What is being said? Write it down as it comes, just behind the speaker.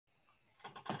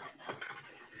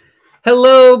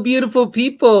Hello, beautiful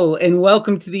people, and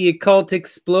welcome to the Occult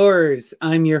Explorers.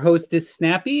 I'm your hostess,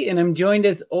 Snappy, and I'm joined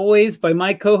as always by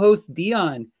my co-host,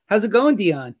 Dion. How's it going,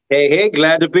 Dion? Hey,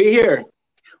 glad to be here.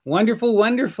 Wonderful,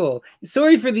 wonderful.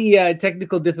 Sorry for the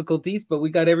technical difficulties, but we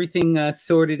got everything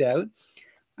sorted out.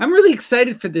 I'm really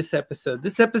excited for this episode.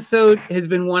 This episode has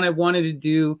been one I wanted to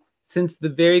do since the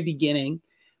very beginning,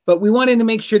 but we wanted to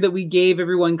make sure that we gave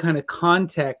everyone kind of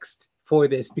context for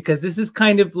this, because this is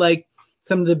kind of like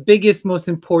some of the biggest, most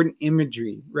important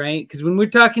imagery, right? Because when we're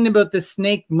talking about the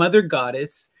snake mother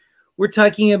goddess, we're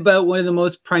talking about one of the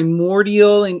most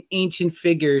primordial and ancient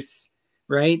figures,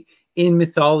 right, in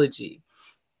mythology.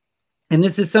 And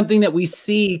this is something that we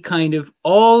see kind of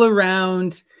all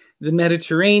around the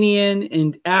Mediterranean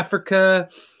and Africa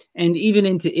and even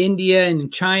into India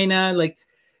and China. Like,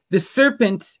 the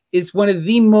serpent is one of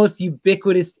the most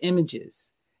ubiquitous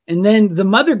images. And then the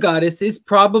mother goddess is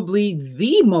probably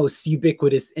the most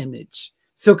ubiquitous image.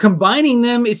 So combining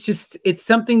them, it's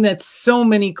something that so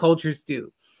many cultures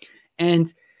do.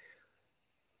 And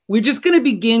we're just going to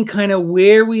begin kind of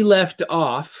where we left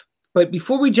off. But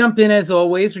before we jump in, as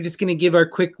always, we're just going to give our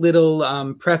quick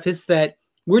little preface that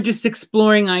we're just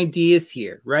exploring ideas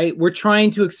here, right? We're trying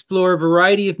to explore a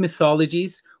variety of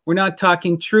mythologies. We're not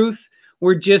talking truth.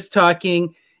 We're just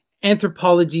talking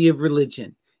anthropology of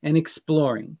religion and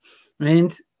exploring.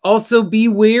 And also be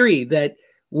wary that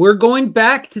we're going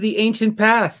back to the ancient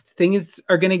past. Things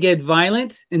are going to get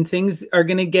violent and things are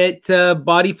going to get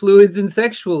body fluids and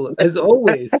sexual, as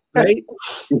always, right?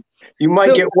 You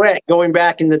might get wet going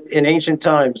back in ancient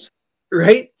times.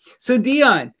 Right? So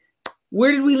Dion,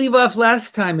 where did we leave off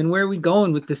last time and where are we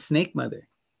going with the snake mother?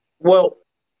 Well,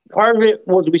 part of it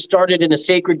was we started in a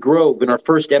sacred grove in our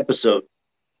first episode,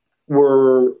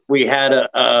 where we had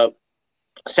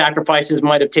sacrifices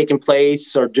might have taken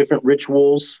place, or different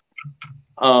rituals,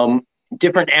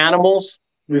 different animals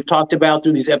we've talked about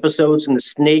through these episodes, and the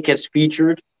snake has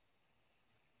featured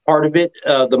part of it,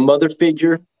 the mother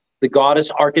figure, the goddess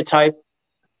archetype,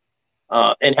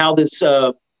 and how this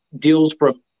deals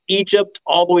from Egypt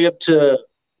all the way up to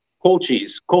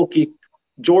Colchis,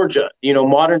 Georgia,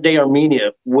 modern day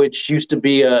Armenia, which used to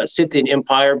be a Scythian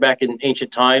empire back in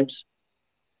ancient times.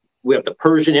 We have the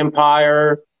Persian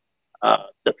Empire,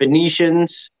 the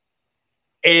Phoenicians,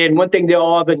 and one thing they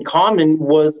all have in common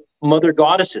was mother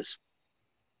goddesses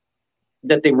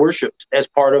that they worshipped as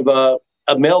part of a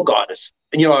male goddess,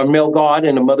 a male god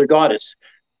and a mother goddess.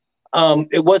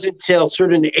 It wasn't until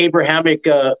certain Abrahamic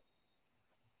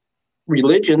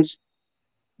religions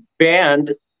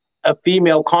banned a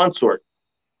female consort,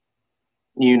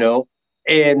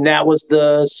 and that was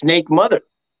the snake mother.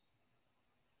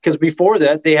 Because before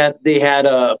that, they had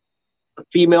a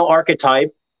female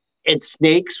archetype, and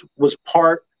snakes was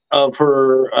part of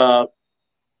her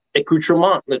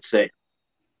accoutrement, let's say.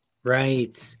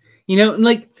 Right.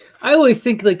 Like, I always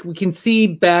think, like, we can see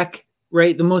back,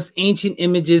 right, the most ancient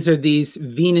images are these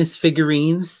Venus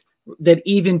figurines that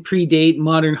even predate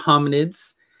modern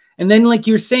hominids. And then, like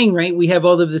you're saying, right, we have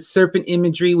all of the serpent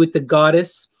imagery with the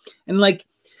goddess. And like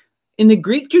in the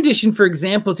Greek tradition, for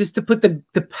example, just to put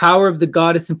the power of the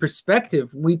goddess in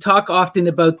perspective, we talk often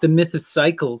about the myth of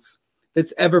cycles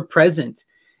that's ever present.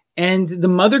 And the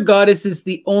mother goddess is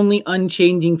the only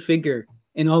unchanging figure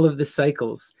in all of the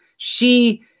cycles.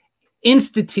 She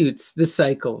institutes the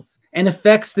cycles and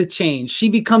affects the change. She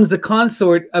becomes the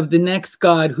consort of the next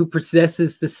god who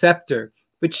possesses the scepter,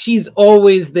 but she's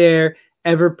always there,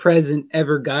 ever present,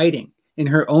 ever guiding in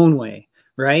her own way,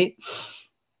 right?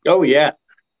 Oh, yeah.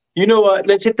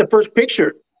 Let's hit the first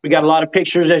picture. We got a lot of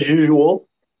pictures as usual.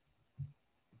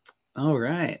 All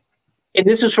right. And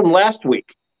this is from last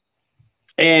week.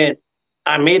 And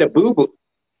I made a boo-boo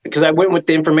because I went with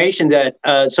the information that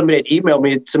somebody had emailed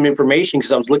me some information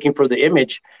because I was looking for the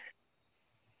image.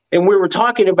 And we were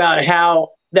talking about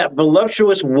how that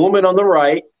voluptuous woman on the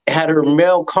right had her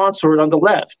male consort on the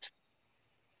left.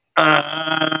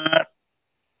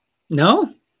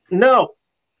 No? No.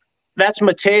 That's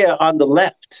Matea on the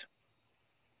left.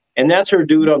 And that's her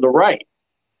dude on the right.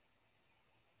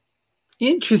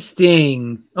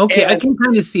 Interesting. Okay, I can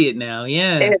kind of see it now.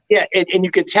 Yeah. And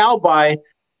you could tell by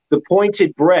the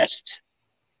pointed breast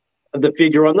of the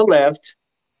figure on the left.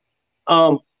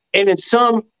 And in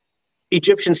some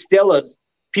Egyptian stelas,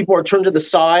 people are turned to the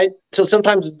side. So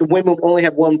sometimes the women only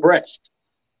have one breast.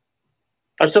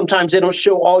 Or sometimes they don't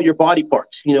show all your body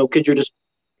parts, because you're just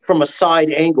from a side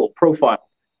angle profile.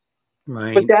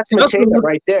 Right. But that's Matea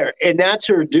right there. And that's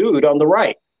her dude on the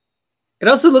right. It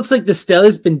also looks like the stela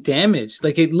has been damaged.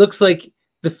 Like, it looks like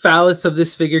the phallus of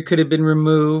this figure could have been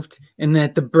removed and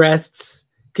that the breasts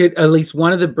could at least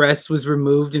one of the breasts was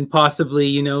removed, and possibly,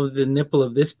 you know, the nipple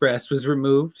of this breast was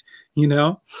removed, you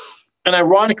know. And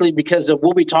ironically, because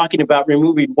we'll be talking about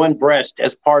removing one breast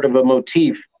as part of a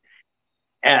motif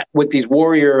with these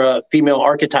warrior female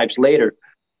archetypes later.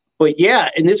 But yeah,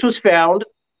 and this was found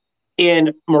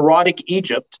in Meroitic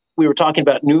Egypt. We were talking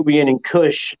about Nubian and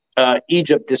Kush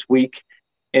Egypt this week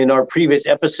in our previous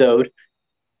episode.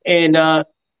 And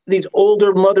these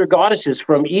older mother goddesses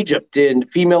from Egypt and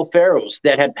female pharaohs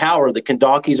that had power, the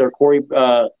Kandakis or Kori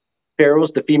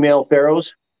pharaohs, the female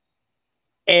pharaohs.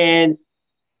 And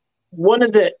one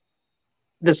of the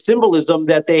symbolism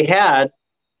that they had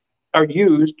or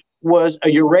used was a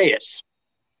uraeus,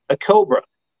 a cobra.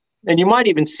 And you might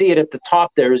even see it at the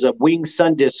top. There's a winged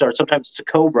sun disk, or sometimes it's a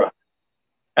cobra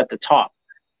at the top.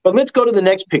 But let's go to the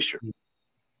next picture,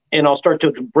 and I'll start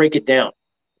to break it down,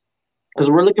 because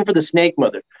we're looking for the snake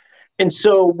mother. And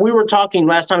so we were talking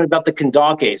last time about the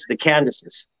Kandakes, the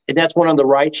Candaces, and that's one on the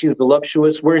right. She's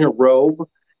voluptuous, wearing a robe,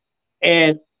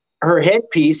 and her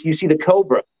headpiece, you see the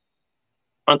cobra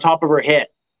on top of her head.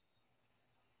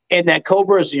 And that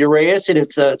cobra is Uraeus, and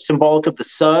it's symbolic of the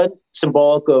sun,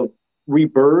 symbolic of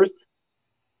rebirth.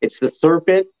 It's the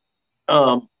serpent.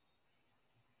 And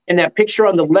that picture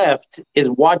on the left is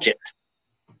Wadjet.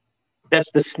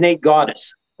 That's the snake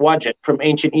goddess, Wadjet, from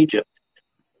ancient Egypt.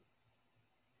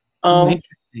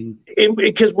 Interesting.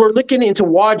 Because we're looking into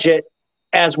Wadjet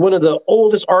as one of the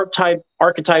oldest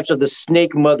archetypes of the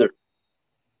snake mother.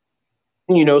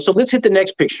 You know, so let's hit the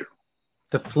next picture.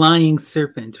 The flying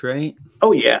serpent, right?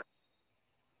 Oh, yeah.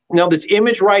 Now, this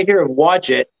image right here of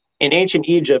Wadjet in ancient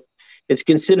Egypt is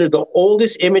considered the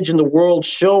oldest image in the world,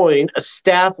 showing a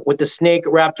staff with a snake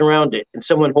wrapped around it and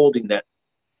someone holding that.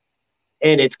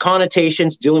 And its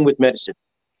connotations dealing with medicine.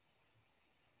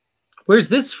 Where's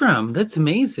this from? That's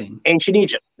amazing. Ancient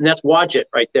Egypt. And that's Wadjet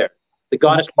right there, the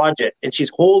goddess Wadjet. And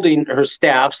she's holding her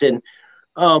staffs. And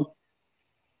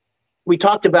we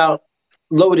talked about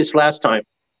lotus last time.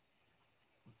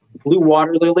 Blue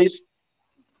water lilies.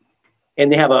 And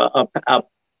they have a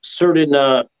certain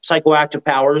psychoactive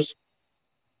powers.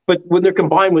 But when they're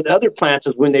combined with other plants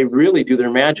is when they really do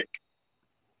their magic.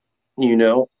 You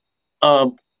know?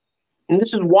 And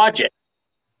this is Wadjet.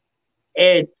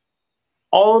 And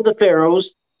all of the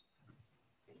pharaohs,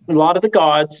 a lot of the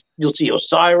gods, you'll see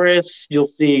Osiris, you'll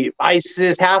see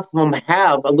Isis, half of them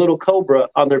have a little cobra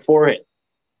on their forehead.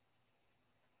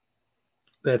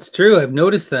 That's true. I've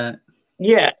noticed that.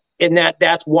 Yeah, and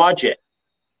that's Wadjet.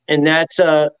 And that's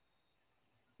the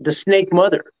snake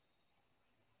mother.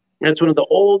 That's one of the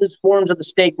oldest forms of the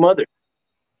snake mother.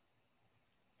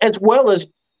 As well as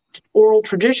oral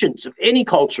traditions of any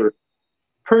culture.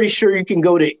 Pretty sure you can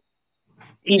go to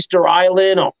Easter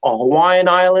Island, a Hawaiian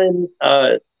island,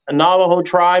 a Navajo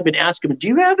tribe, and ask them, do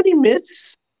you have any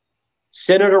myths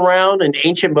centered around an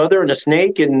ancient mother and a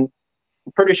snake? And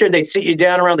I'm pretty sure they'd sit you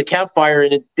down around the campfire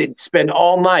and they'd spend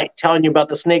all night telling you about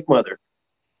the snake mother.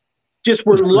 Just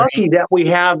we're lucky that we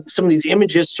have some of these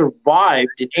images survived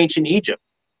in ancient Egypt.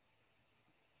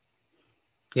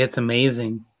 Yeah, it's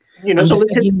amazing. You know, so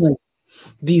let's like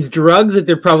these drugs that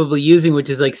they're probably using, which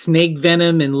is like snake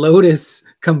venom and lotus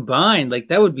combined, like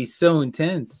that would be so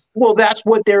intense. Well, that's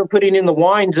what they're putting in the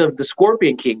wines of the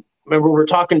Scorpion King. Remember, we were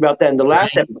talking about that in the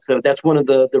last episode. That's one of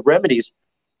the remedies.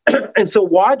 And so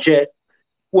Wadjet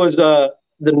was the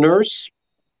nurse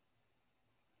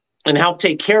and helped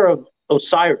take care of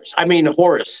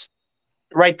Horus.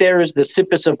 Right there is the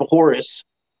Sippus of Horus.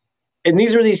 And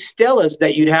these are these stelas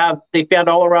that they found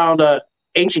all around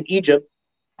ancient Egypt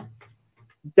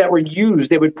that were used.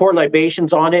 They would pour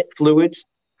libations on it, fluids,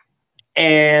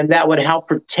 and that would help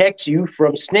protect you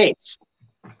from snakes.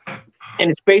 And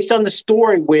it's based on the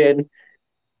story when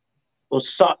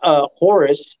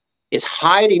Horus is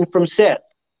hiding from Seth.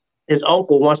 His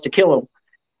uncle wants to kill him,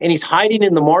 and he's hiding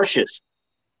in the marshes.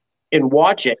 And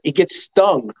Wadjet, he gets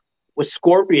stung with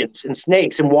scorpions and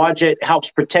snakes, and Wadjet helps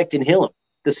protect and heal him,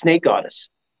 the snake goddess.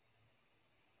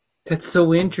 That's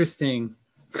so interesting.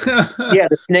 Yeah,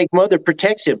 the snake mother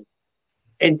protects him.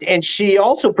 And she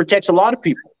also protects a lot of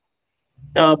people.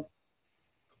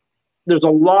 There's a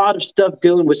lot of stuff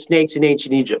dealing with snakes in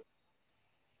ancient Egypt.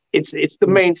 It's the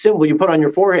main symbol you put on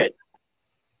your forehead.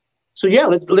 So yeah,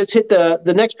 let's hit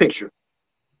the next picture.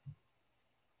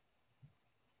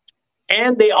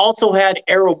 And they also had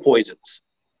arrow poisons.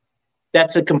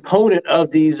 That's a component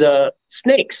of these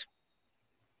snakes.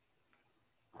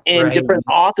 And different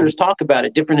authors talk about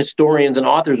it. Different historians and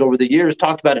authors over the years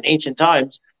talked about in ancient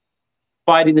times,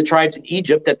 fighting the tribes in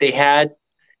Egypt, that they had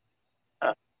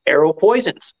arrow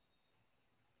poisons.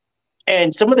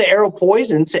 And some of the arrow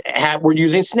poisons were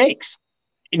using snakes.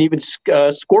 and even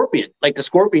scorpion. Like the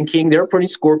Scorpion King, they're putting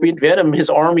scorpion venom. His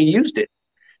army used it.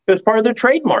 It was part of their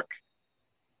trademark.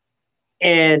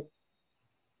 And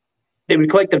they would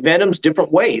collect the venoms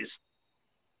different ways.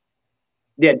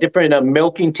 They had different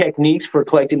milking techniques for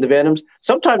collecting the venoms.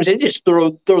 Sometimes they just throw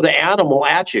the animal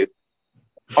at you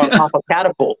on top of a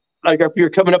catapult. Like if you're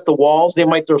coming up the walls, they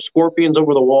might throw scorpions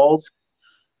over the walls.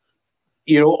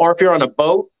 You know, or if you're on a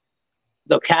boat,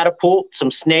 they'll catapult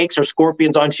some snakes or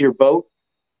scorpions onto your boat.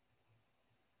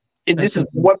 And this is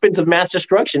weapons of mass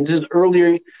destruction. This is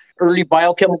early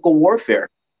biochemical warfare.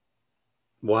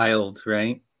 Wild,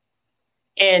 right?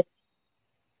 And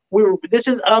this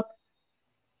is up,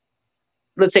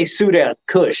 let's say Sudan,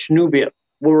 Kush, Nubia,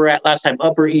 where we were at last time,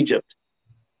 Upper Egypt.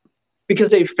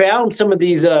 Because they found some of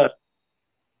these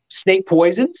snake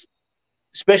poisons,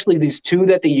 especially these two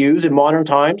that they use in modern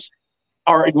times,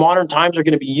 are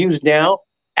going to be used now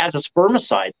as a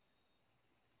spermicide.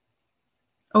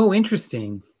 Oh,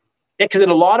 interesting. Yeah, because in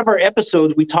a lot of our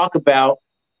episodes, we talk about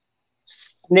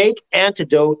snake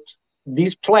antidotes.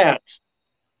 These plants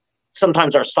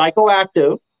sometimes are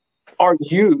psychoactive, are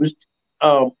used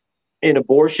in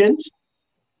abortions,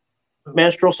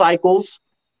 menstrual cycles,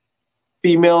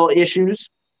 female issues,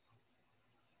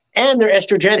 and they're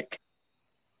estrogenic.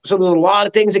 So there's a lot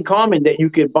of things in common that you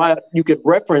could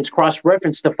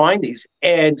cross-reference to find these.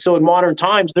 And so in modern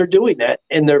times, they're doing that,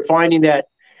 and they're finding that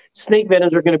snake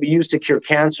venoms are going to be used to cure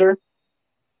cancer,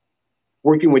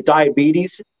 working with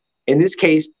diabetes. In this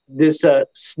case, these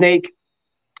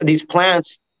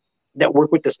plants that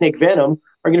work with the snake venom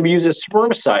are going to be used as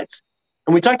spermicides.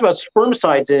 And we talked about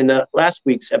spermicides in last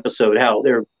week's episode, how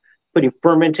they're putting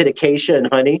fermented acacia and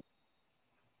honey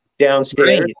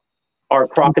downstairs. Right. Or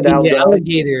crocodile dung.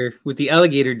 Alligator with the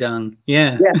alligator dung.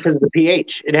 Yeah. Yeah, because of the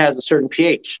pH. It has a certain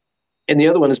pH. And the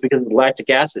other one is because of the lactic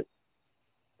acid.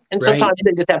 And sometimes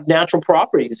they just have natural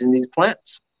properties in these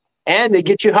plants. And they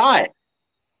get you high.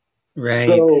 Right.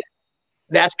 So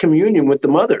that's communion with the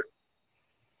mother.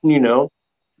 You know?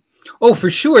 Oh, for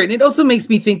sure. And it also makes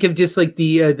me think of just like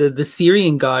the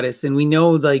Syrian goddess. And we know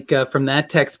like from that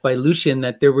text by Lucian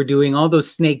that they were doing all those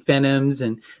snake venoms,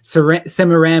 and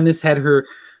Semiramis had her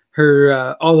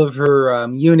all of her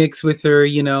eunuchs with her,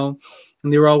 you know,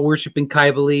 and they were all worshiping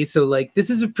Kybele. So like this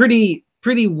is a pretty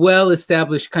well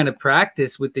established kind of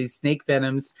practice with these snake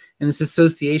venoms and this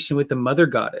association with the mother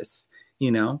goddess,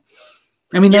 you know.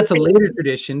 I mean, that's a later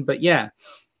tradition, but yeah.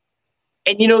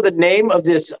 And you know the name of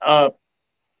this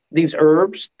these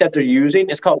herbs that they're using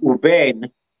is called urbain,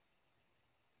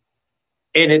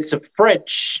 and it's a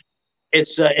French.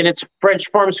 It's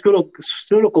French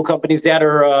pharmaceutical companies that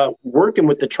are working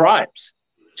with the tribes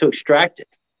to extract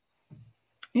it.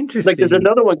 Interesting. Like there's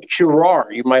another one, curare,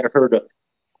 you might have heard of.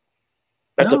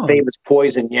 That's a famous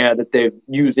poison, yeah, that they've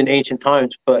used in ancient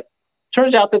times. But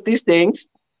turns out that these things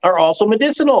are also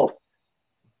medicinal,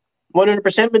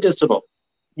 100% medicinal.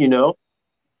 You know.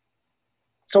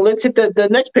 So let's hit the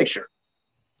next picture.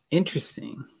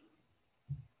 Interesting.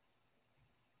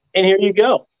 And here you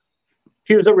go.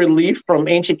 Here's a relief from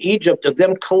ancient Egypt of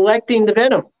them collecting the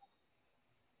venom.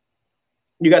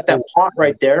 You got that pot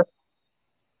right there.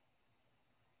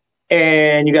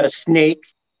 And you got a snake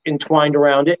entwined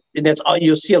around it. And that's all,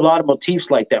 you'll see a lot of motifs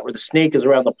like that where the snake is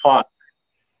around the pot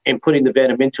and putting the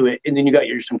venom into it. And then you got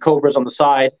some cobras on the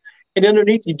side. And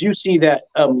underneath you do see that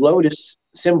lotus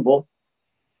symbol.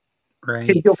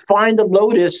 Right. You'll find the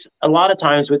lotus a lot of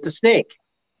times with the snake.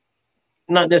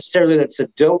 Not necessarily that's a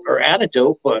dope or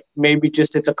antidote, but maybe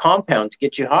just it's a compound to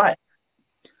get you high.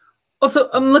 Also,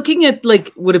 I'm looking at like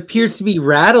what appears to be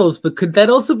rattles, but could that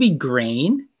also be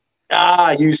grain?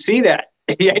 Ah, you see that.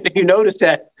 Yeah, you notice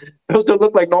that. Those don't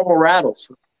look like normal rattles.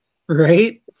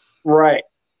 Right? Right.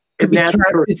 Could be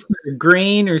cactus or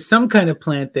grain or some kind of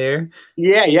plant there.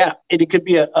 Yeah, yeah. And it could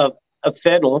be a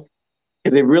fennel,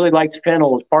 because they really liked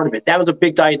fennel as part of it. That was a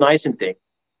big Dionysian thing.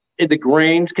 The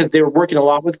grains, because they were working a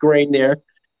lot with grain there.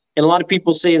 And a lot of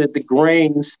people say that the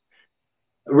grains,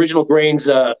 original grains,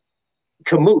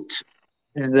 kamut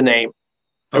is the name.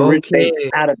 Originates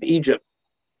out of Egypt,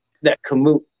 that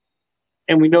kamut.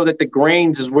 And we know that the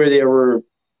grains is where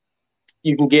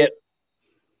you can get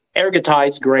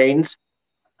ergotized grains,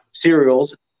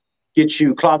 cereals, get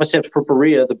you claviceps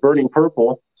purpurea, the burning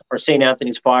purple, or St.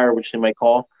 Anthony's fire, which they might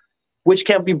call, which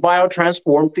can be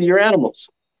biotransformed through your animals.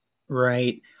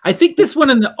 Right. I think this one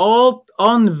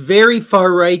on the very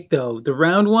far right, though, the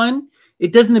round one,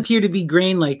 it doesn't appear to be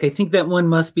grain-like. I think that one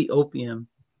must be opium.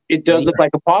 It does look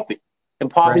like a poppy.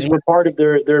 And poppies were part of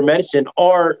their medicine,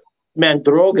 or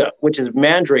mandroga, which is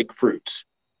mandrake fruits,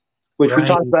 which we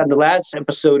talked about in the last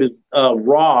episode, is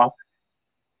raw.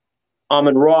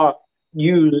 Almond raw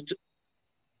used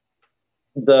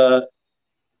the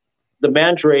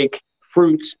mandrake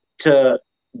fruits to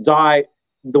dye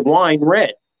the wine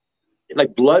red,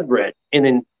 like blood red, and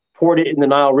then poured it in the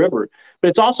Nile River. But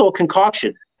it's also a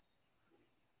concoction.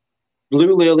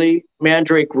 Blue lily,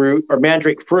 mandrake root, or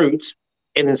mandrake fruits,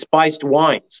 and then spiced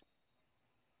wines.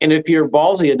 And if you're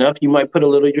ballsy enough, you might put a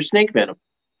little of your snake venom.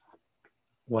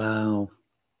 Wow.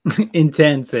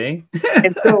 Intense, eh?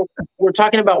 And so we're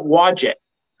talking about Wadjet.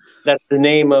 That's the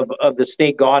name of the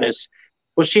snake goddess.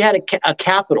 Well, she had a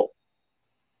capital,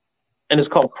 and it's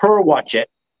called Wadjet,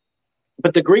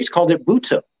 but the Greeks called it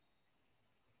Buto.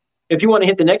 If you want to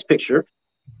hit the next picture.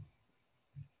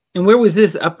 And where was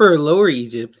this, Upper or Lower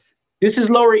Egypt? This is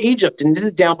Lower Egypt, and this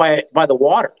is down by the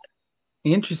water.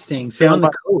 Interesting. So on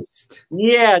the coast.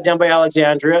 Yeah, down by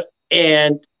Alexandria.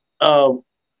 And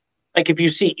like if you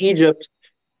see Egypt,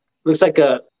 looks like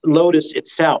a lotus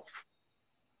itself,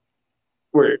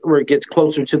 where it gets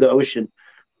closer to the ocean.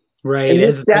 Right,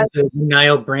 as the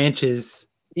Nile branches.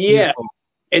 Yeah, beautiful.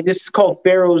 And this is called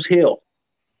Pharaoh's Hill.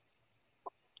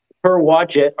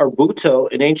 Wadjet, or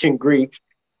Buto in ancient Greek.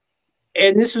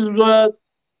 And this is where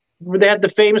they had the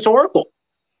famous oracle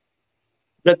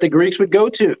that the Greeks would go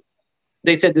to.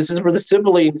 They said this is where the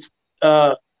Sibyllines,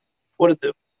 what are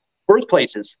the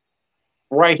birthplaces?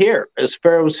 Right here is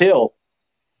Pharaoh's Hill,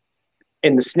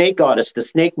 and the snake goddess, the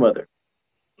snake mother.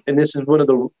 And this is one of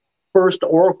the first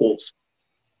oracles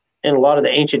in a lot of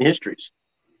the ancient histories.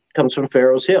 It comes from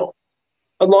Pharaoh's Hill.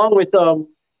 Along with,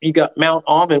 you got Mount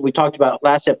Amun, we talked about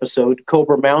last episode,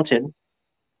 Cobra Mountain.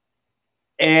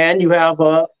 And you have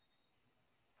the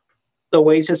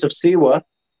Oasis of Siwa.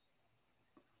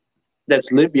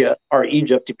 That's Libya or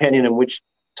Egypt, depending on which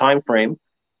time frame.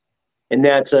 And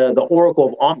that's the Oracle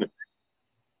of Amun.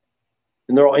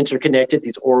 And they're all interconnected,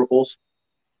 these oracles,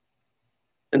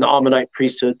 and the Amunite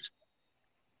priesthoods.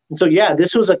 And so, yeah,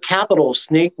 this was a capital of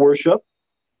snake worship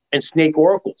and snake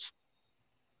oracles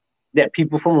that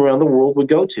people from around the world would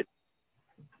go to.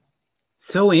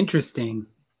 So interesting.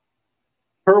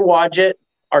 Wadjet,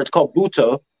 or it's called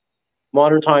Buto,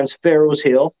 modern times Pharaoh's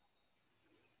Hill,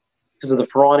 because of the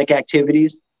pharaonic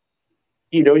activities.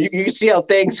 You know, you can see how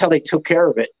they took care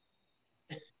of it.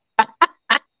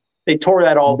 They tore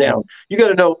that all down. You got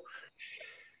to know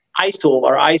ISIL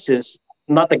or ISIS,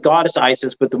 not the goddess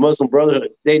Isis, but the Muslim Brotherhood.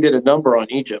 They did a number on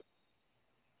Egypt.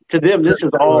 To them, this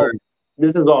is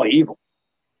all evil.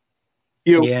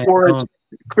 You know, whereas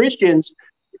Christians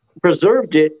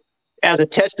preserved it as a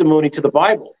testimony to the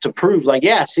Bible to prove, like,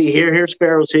 yeah, see here's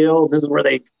Pharaoh's Hill. This is where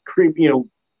they this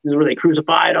is where they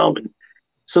crucified them, and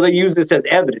so they use this as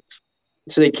evidence.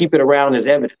 So they keep it around as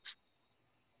evidence.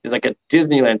 It's like a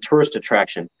Disneyland tourist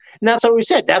attraction. And that's what we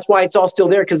said. That's why it's all still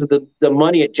there, because of the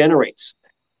money it generates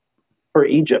for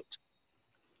Egypt.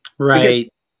 Right.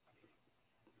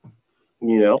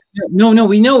 Because, No,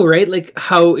 we know, right? Like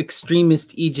how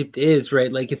extremist Egypt is,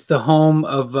 right? Like it's the home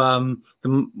of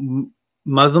the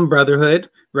Muslim Brotherhood,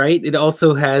 right? It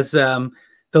also has the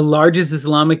largest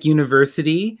Islamic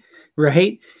university,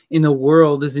 right, in the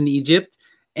world is in Egypt.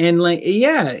 And like,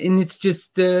 yeah, and it's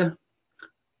just...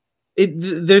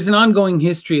 there's an ongoing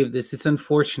history of this. It's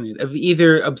unfortunate, of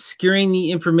either obscuring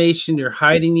the information or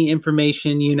hiding the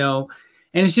information,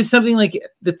 and it's just something like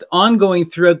that's ongoing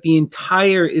throughout the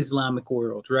entire Islamic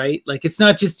world, right? Like it's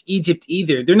not just Egypt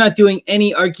either. They're not doing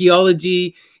any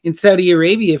archaeology in Saudi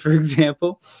Arabia, for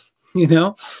example,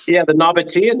 Yeah, the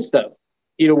Nabatean stuff,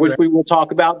 which we will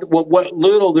talk about. What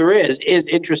little there is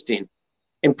interesting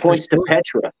and points to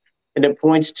Petra, and it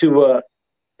points to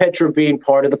Petra being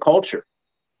part of the culture.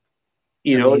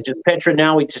 Just Petra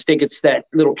now, we just think it's that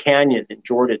little canyon in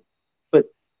Jordan. But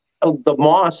the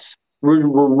mosques were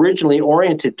originally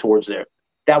oriented towards there.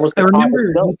 That was the I remember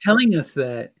you telling us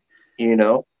that.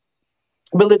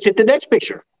 But let's hit the next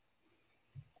picture.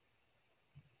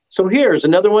 So here's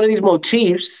another one of these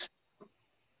motifs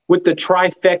with the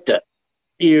trifecta.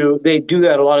 They do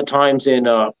that a lot of times and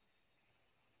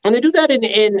they do that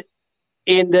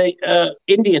in the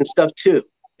Indian stuff too.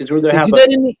 Is where they do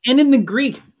that in the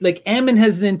Greek. Like Ammon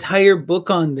has an entire book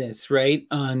on this, right?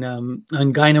 On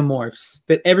gynomorphs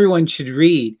that everyone should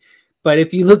read. But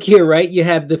if you look here, right, you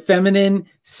have the feminine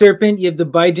serpent, you have the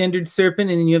bigendered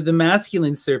serpent, and then you have the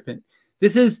masculine serpent.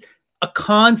 This is a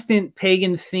constant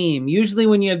pagan theme. Usually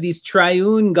when you have these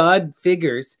triune god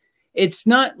figures, it's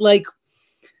not like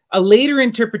a later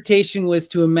interpretation was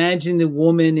to imagine the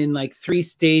woman in like 3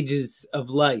 stages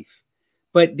of life.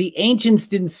 But the ancients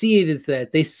didn't see it as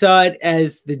that. They saw it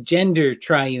as the gender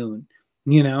triune,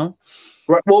 Right.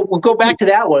 Well, we'll go back to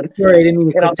that one. Right,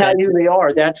 and I'll tell you who they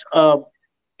are. That's,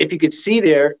 if you could see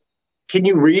there, can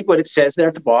you read what it says there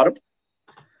at the bottom?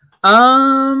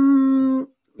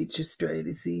 me just try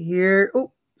to see here.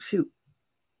 Oh, shoot.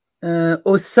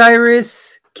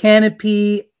 Osiris,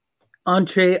 Canopy,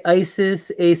 Entree,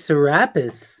 Isis, a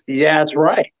Serapis. Yeah, that's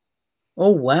right.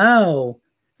 Oh, wow.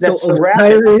 That's So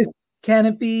Osiris,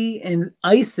 Canopy, and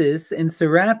Isis, and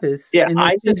Serapis. Yeah, and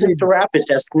Isis and Serapis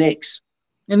as snakes.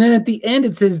 And then at the end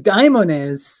it says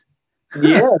Daimones.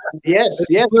 Yes, yes,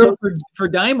 yes. For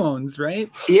daimons,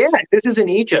 right? Yeah, this is in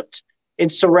Egypt. In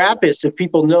Serapis, if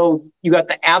people know, you got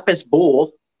the Apis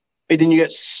bull, and then you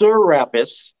got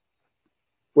Serapis,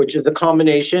 which is a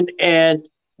combination, and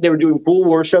they were doing bull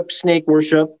worship, snake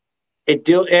worship. It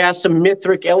has some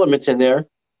mythic elements in there.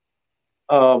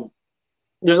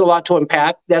 There's a lot to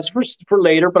unpack. That's for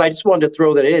later, but I just wanted to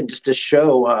throw that in just to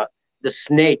show the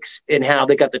snakes and how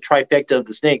they got the trifecta of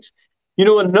the snakes. You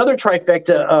know, another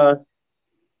trifecta,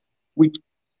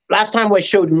 last time I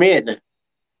showed Min.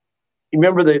 You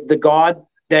remember the god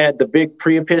that had the big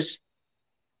Priapus?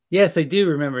 Yes, I do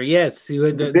remember. Yes, he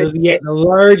had the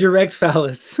large erect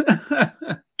phallus.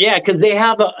 Yeah, because they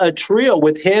have a trio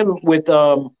with him with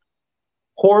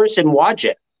Horus and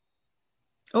Wadjet.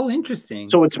 Oh, interesting.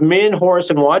 So it's Min, Horus,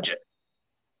 and Wadjet,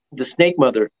 the snake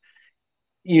mother.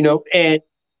 You know, and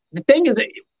the thing is,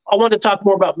 I wanted to talk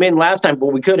more about Min last time, but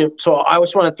we couldn't. So I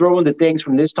just want to throw in the things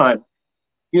from this time.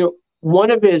 You know,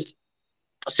 one of his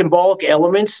symbolic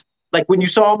elements, like when you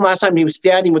saw him last time, he was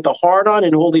standing with the heart on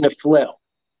and holding a flail.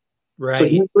 Right. So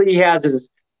usually he has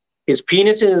his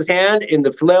penis in his hand and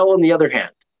the flail in the other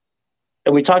hand.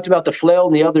 And we talked about the flail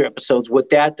in the other episodes, what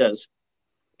that does.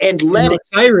 And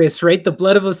Osiris, right? The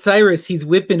blood of Osiris. He's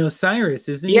whipping Osiris,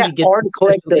 isn't he? Yeah, or to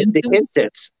collect the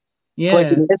incense. Yeah.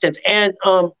 Collecting incense. And,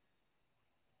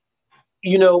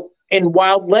 you know, and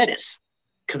wild lettuce.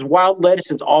 Because wild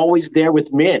lettuce is always there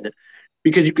with Min.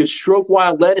 Because you could stroke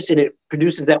wild lettuce and it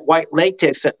produces that white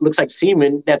latex that looks like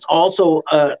semen. That's also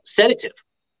a sedative.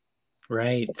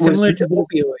 Right. Similar to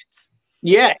opioids.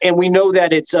 Yeah. And we know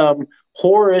that it's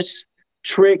Horus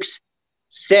tricks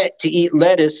Set to eat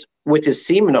lettuce with his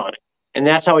semen on it. And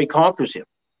that's how he conquers him.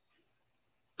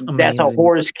 Amazing. That's how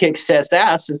Horus kicks Set's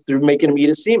ass, is through making him eat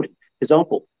his semen, his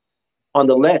uncle, on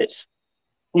the lettuce.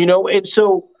 You know, and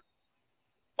so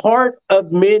part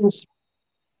of Min's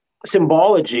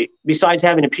symbology, besides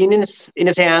having a penis in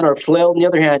his hand or a flail in the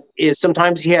other hand, is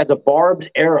sometimes he has a barbed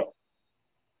arrow.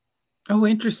 Oh,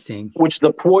 interesting. Which is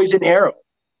the poison arrow.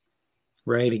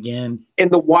 Right, again.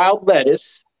 And the wild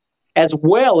lettuce, as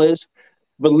well as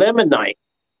Belemonite.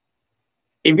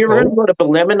 Have you ever heard of what a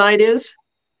Belemonite is?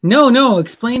 No.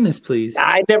 Explain this, please.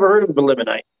 I'd never heard of a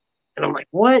Belemonite. And I'm like,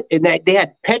 what? And they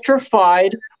had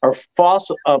petrified or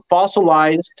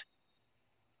fossilized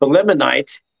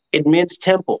Belemonites in Min's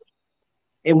temple.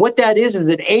 And what that is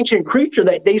an ancient creature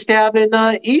that they used to have in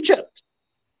Egypt.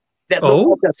 That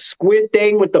looked like a squid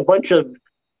thing with a bunch of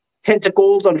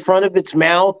tentacles on front of its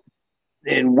mouth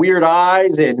and weird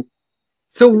eyes. And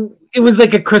so it was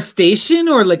like a crustacean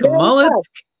or like a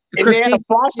mollusk? And they had a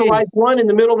fossilized one in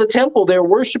the middle of the temple. They were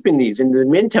worshiping these in the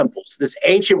Min temples. This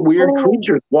ancient weird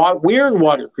creatures, weird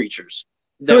water creatures.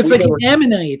 So it's like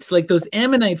ammonites, like those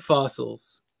ammonite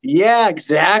fossils. Yeah,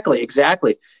 exactly.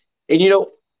 And you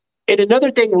know, and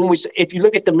another thing, if you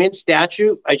look at the Min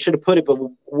statue, I should have put it, but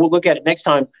we'll look at it next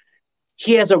time.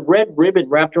 He has a red ribbon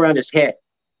wrapped around his head.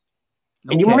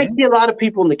 And you might see a lot of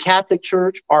people in the Catholic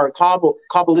Church, our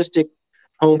Kabbalistic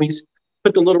homies,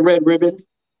 put the little red ribbon.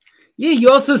 Yeah, you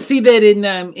also see that in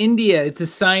India. It's a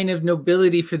sign of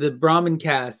nobility for the Brahmin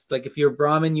caste. Like if you're a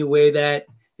Brahmin, you wear that.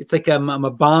 It's like I'm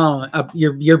a bound.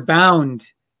 You're bound.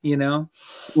 You know.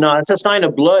 No, it's a sign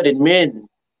of blood in Min,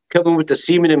 coming with the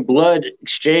semen and blood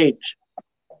exchange.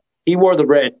 He wore the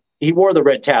red. He wore the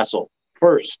red tassel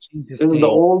first. This is the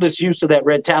oldest use of that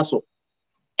red tassel.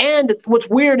 And what's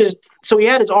weird is, so he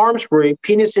had his arms free,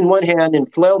 penis in one hand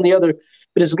and flail in the other,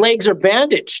 but his legs are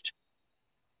bandaged.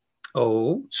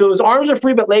 Oh. So his arms are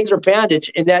free, but legs are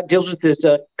bandaged, and that deals with this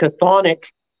chthonic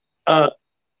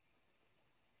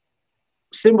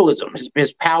symbolism,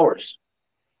 his powers.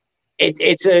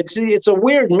 It's a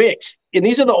weird mix. And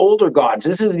these are the older gods.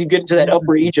 This is, you get into that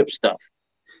Upper Egypt stuff.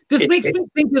 This makes me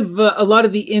think of a lot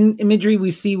of the imagery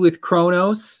we see with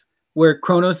Kronos, where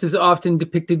Kronos is often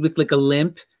depicted with like a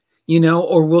limp, you know,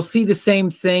 or we'll see the same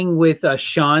thing with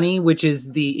Shani, which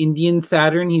is the Indian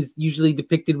Saturn. He's usually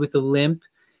depicted with a limp.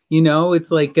 You know,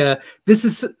 it's like this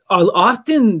is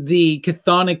often the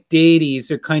chthonic deities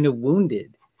are kind of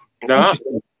wounded.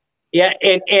 Yeah,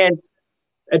 and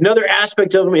another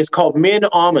aspect of him is called Min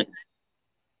Amun.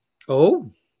 Oh.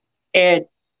 And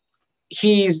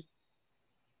he's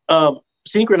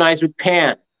synchronized with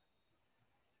Pan.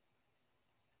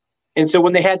 And so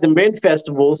when they had the Min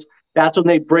festivals, That's when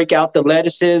they break out the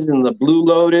lettuces and the blue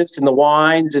lotus and the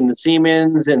wines and the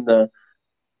Siemens and the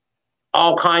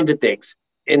all kinds of things.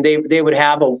 And they would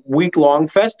have a week-long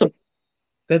festival.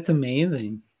 That's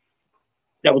amazing.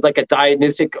 That was like a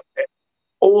Dionysic,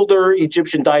 older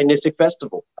Egyptian Dionysic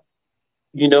festival.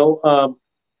 You know,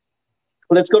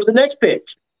 let's go to the next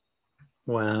page.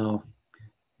 Wow.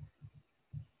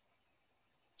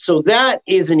 So that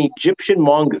is an Egyptian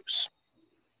mongoose.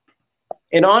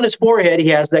 And on his forehead, he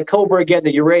has that cobra again,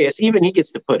 the uraeus. Even he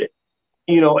gets to put it.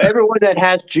 You know, everyone that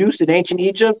has juice in ancient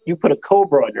Egypt, you put a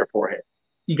cobra on your forehead.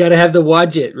 You got to have the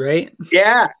wadjet, right?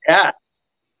 Yeah, yeah.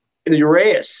 The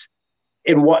uraeus.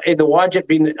 And the wadjet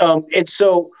being, and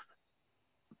so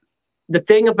the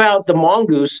thing about the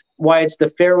mongoose, why it's the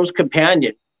pharaoh's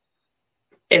companion,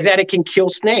 is that it can kill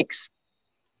snakes.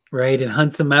 Right, it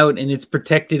hunts them out, and it's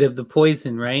protected of the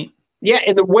poison, right? Yeah,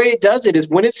 and the way it does it is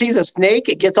when it sees a snake,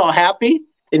 it gets all happy,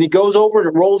 and it goes over and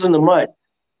it rolls in the mud.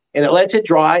 And it lets it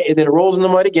dry, and then it rolls in the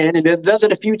mud again, and it does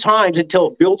it a few times until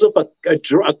it builds up a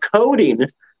coating,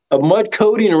 a mud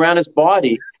coating around its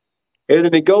body. And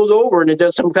then it goes over and it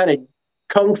does some kind of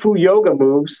kung fu yoga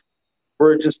moves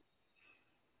where it just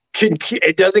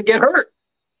it doesn't get hurt.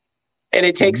 And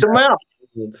it takes them out.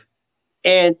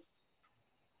 And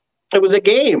it was a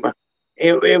game.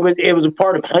 It was a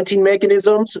part of hunting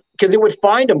mechanisms because it would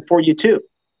find them for you too.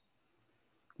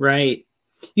 Right.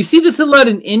 You see this a lot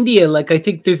in India. Like I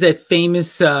think there's that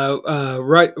famous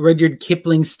Rudyard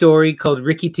Kipling story called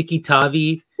Rikki Tikki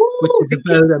Tavi, which is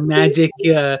about a magic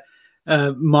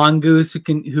mongoose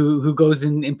who goes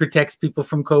in and protects people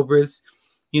from cobras.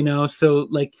 You know, so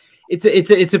like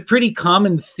it's a pretty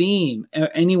common theme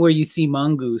anywhere you see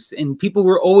mongoose, and people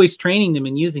were always training them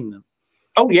and using them.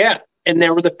 Oh yeah, and they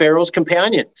were the pharaoh's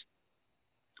companions.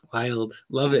 Wild,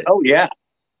 love it. Oh yeah.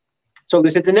 So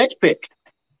let's hit the next pick.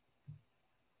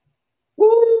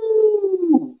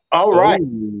 Woo! All right.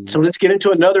 Ooh. So let's get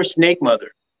into another snake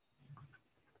mother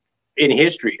in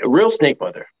history, a real snake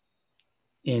mother.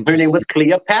 Her name was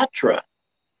Cleopatra.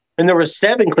 And there were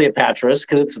 7 Cleopatras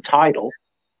because it's a title.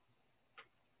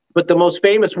 But the most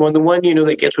famous one, the one, you know,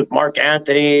 that gets with Mark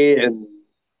Antony, and,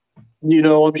 you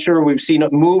know, I'm sure we've seen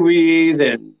movies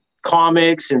and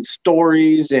comics and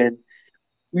stories, and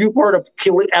you've heard of,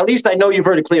 at least I know you've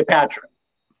heard of Cleopatra.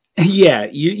 Yeah,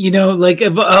 you know, like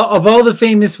of all the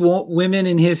famous women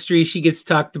in history, she gets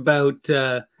talked about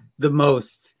the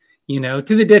most, you know,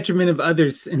 to the detriment of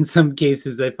others in some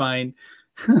cases, I find.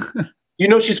 You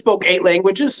know, she spoke 8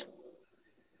 languages.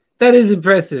 That is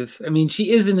impressive. I mean,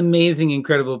 she is an amazing,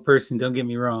 incredible person. Don't get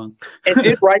me wrong. And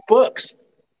did write books.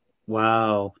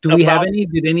 Wow. Do we have any?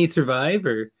 Did any survive?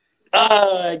 Or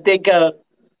I think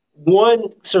one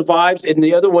survives, and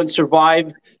the other one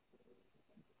survived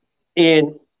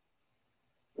in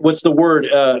what's the word?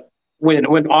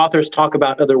 When authors talk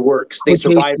about other works, they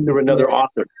survive through another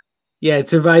author. Yeah, it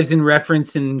survives in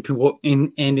reference and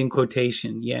in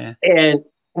quotation. Yeah. And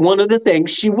one of the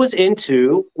things she was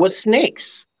into was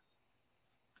snakes.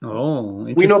 Oh,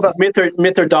 we know about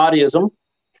Mithridatism.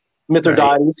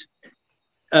 Mithridates,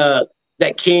 right.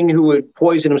 That king who would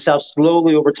poison himself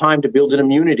slowly over time to build an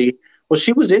immunity. Well,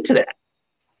 she was into that.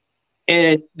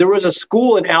 And there was a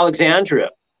school in Alexandria,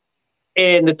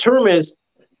 and the term is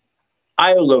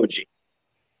iology.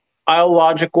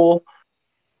 Iological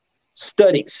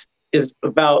studies is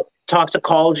about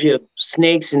toxicology of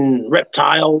snakes and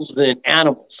reptiles and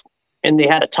animals. And they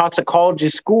had a toxicology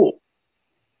school.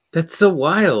 That's so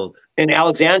wild. In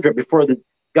Alexandria before they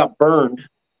got burned,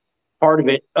 part of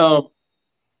it.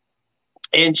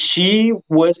 And she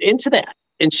was into that.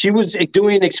 And she was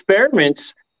doing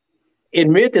experiments.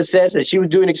 In myth, it says that she was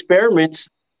doing experiments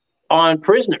on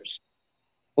prisoners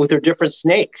with her different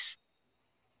snakes.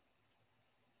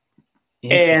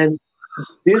 And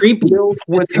this deals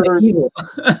with her.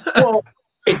 Well,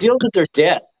 it deals with their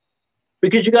death.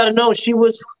 Because you got to know, she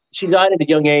died at a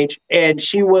young age, and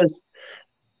she was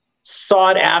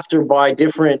sought after by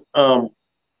different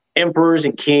emperors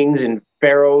and kings and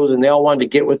pharaohs, and they all wanted to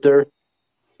get with her.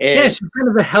 And, yeah, she's kind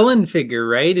of a Helen figure,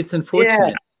 right? It's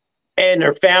unfortunate. Yeah. And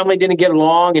her family didn't get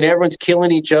along, and everyone's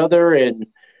killing each other and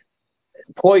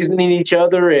poisoning each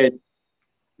other, and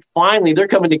finally they're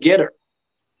coming to get her.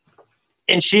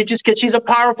 And she's a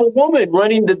powerful woman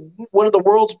running one of the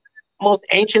world's most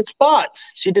ancient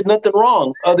spots. She did nothing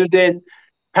wrong other than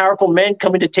powerful men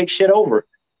coming to take shit over.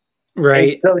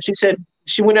 Right. And so she said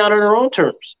she went out on her own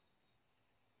terms.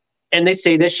 And they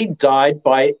say that she died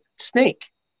by snake.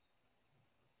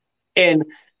 And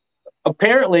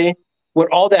apparently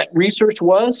what all that research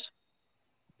was,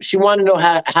 she wanted to know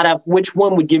how to which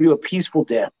one would give you a peaceful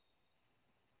death.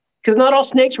 Because not all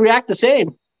snakes react the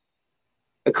same.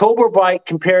 A cobra bite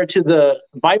compared to the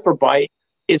viper bite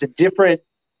is a different.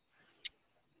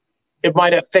 It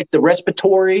might affect the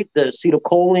respiratory, the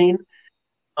acetylcholine.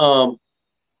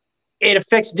 It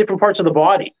affects different parts of the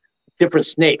body, different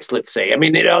snakes, let's say. I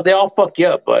mean, they all fuck you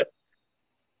up, but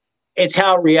it's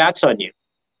how it reacts on you.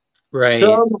 Right.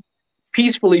 Some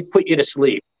peacefully put you to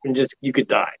sleep and just you could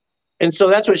die. And so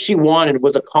that's what she wanted,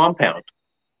 was a compound.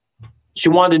 She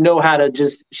wanted to know how to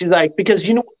just, she's like, because,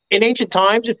 you know, in ancient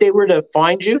times, if they were to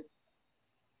find you,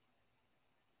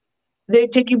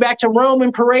 they'd take you back to Rome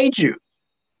and parade you.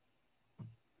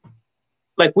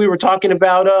 Like we were talking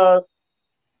about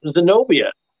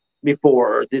Zenobia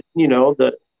before, you know,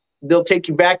 they'll take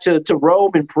you back to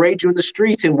Rome and parade you in the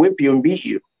streets and whip you and beat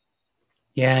you.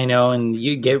 Yeah, I know. And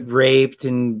you get raped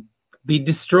and be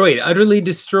destroyed, utterly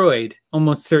destroyed,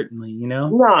 almost certainly, you know?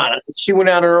 Nah, she went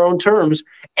out on her own terms.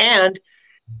 And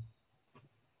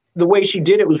the way she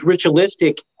did it was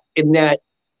ritualistic in that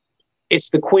it's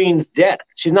the queen's death.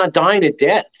 She's not dying at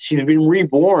death. She's been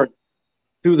reborn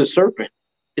through the serpent.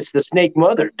 It's the snake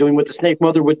mother doing what the snake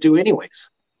mother would do anyways.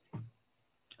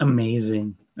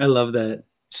 Amazing. I love that.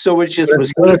 So it just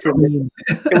was hastened.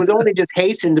 It was only just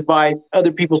hastened by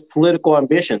other people's political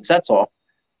ambitions. That's all.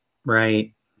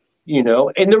 Right. You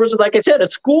know, and there was, like I said, a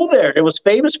school there that was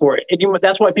famous for it. And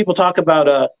that's why people talk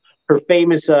about her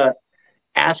famous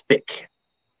aspic,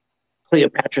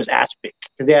 Cleopatra's aspic,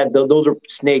 because they had those are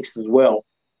snakes as well.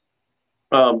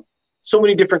 So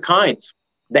many different kinds.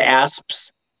 The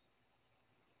asps,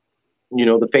 you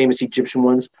know, the famous Egyptian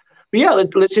ones. But yeah,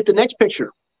 let's hit the next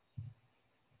picture.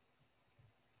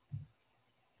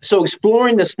 So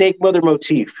exploring the snake mother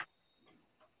motif.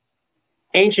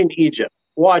 Ancient Egypt.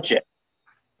 Watch it.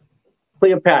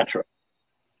 Cleopatra.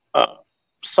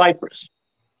 Cyprus.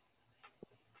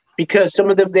 Because some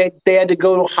of them, they had to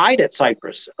go hide at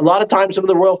Cyprus. A lot of times some of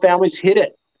the royal families hid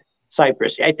at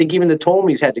Cyprus. I think even the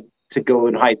Ptolemies had to go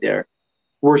and hide there,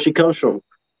 where she comes from,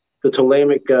 the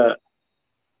Ptolemaic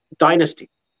dynasty.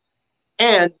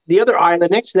 And the other island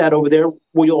next to that over there,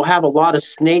 where you'll have a lot of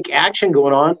snake action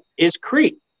going on, is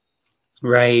Crete.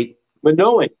 Right.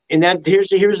 Minoan. And that here's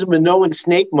the Minoan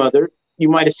snake mother. You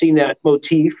might have seen that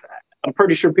motif. I'm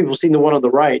pretty sure people have seen the one on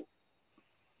the right.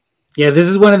 Yeah, this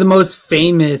is one of the most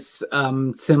famous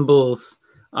symbols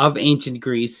of ancient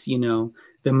Greece, you know,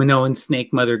 the Minoan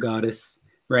snake mother goddess,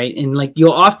 right? And like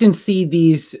you'll often see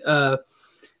these,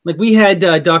 like we had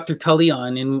Dr. Tully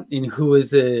on, who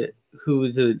is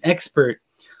an expert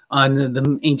on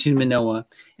the ancient Minoa,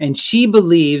 and she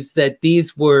believes that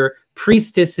these were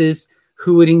priestesses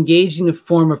who would engage in a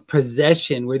form of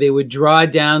possession where they would draw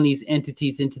down these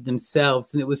entities into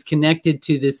themselves. And it was connected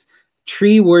to this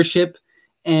tree worship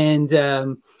and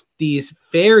these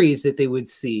fairies that they would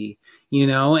see, you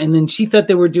know. And then she thought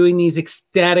they were doing these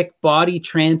ecstatic body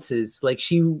trances. Like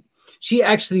she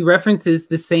actually references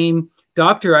the same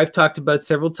doctor I've talked about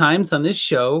several times on this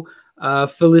show,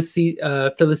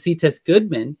 Felicitas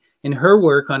Goodman, in her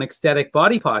work on ecstatic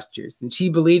body postures. And she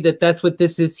believed that that's what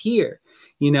this is here,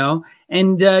 you know.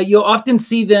 And you'll often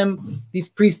see these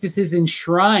priestesses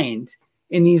enshrined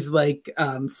in these like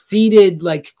seated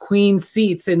like queen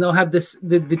seats, and they'll have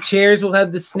the chairs will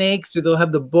have the snakes, or they'll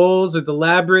have the bulls or the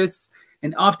labrys,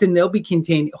 and often they'll be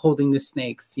holding the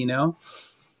snakes, you know.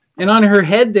 And on her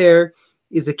head there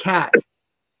is a cat,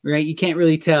 right? You can't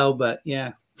really tell, but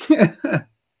yeah.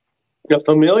 You're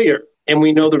familiar. And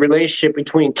we know the relationship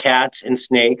between cats and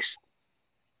snakes.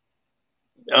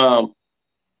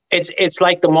 It's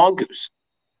like the mongoose.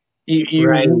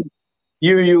 Your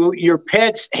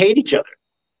pets hate each other,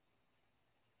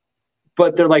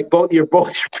 but they're like you're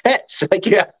both your pets. Like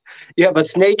you have a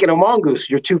snake and a mongoose,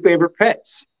 your two favorite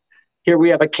pets. Here we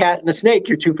have a cat and a snake,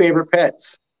 your two favorite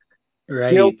pets.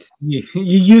 Right. You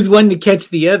use one to catch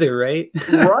the other, right?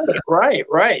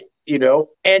 right. You know,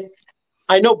 and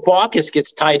I know Bacchus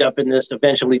gets tied up in this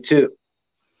eventually too.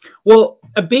 Well,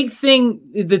 a big thing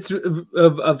that's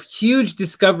of huge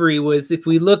discovery was, if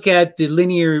we look at the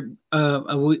linear,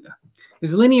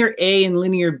 there's linear A and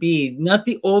linear B, not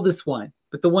the oldest one,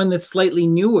 but the one that's slightly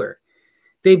newer.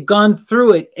 They've gone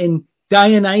through it, and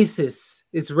Dionysus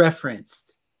is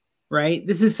referenced, right?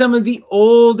 This is some of the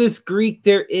oldest Greek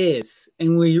there is,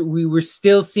 and we were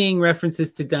still seeing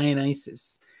references to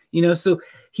Dionysus. You know, so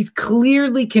he's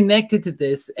clearly connected to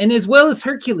this, and as well as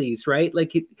Hercules, right?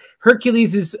 Like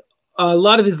Hercules is, a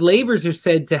lot of his labors are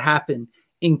said to happen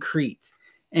in Crete,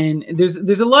 and there's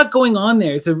a lot going on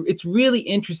there. It's really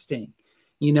interesting,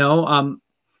 you know.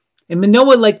 And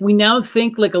Minoa, like we now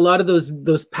think like a lot of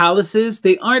those palaces,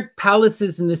 they aren't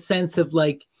palaces in the sense of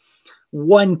like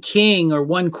one king or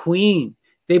one queen.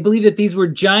 They believe that these were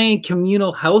giant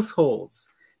communal households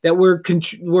that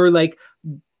were like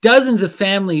dozens of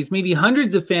families, maybe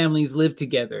hundreds of families lived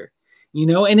together, you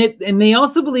know, and they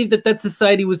also believed that that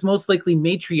society was most likely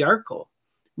matriarchal.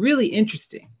 Really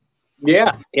interesting.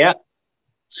 Yeah, yeah.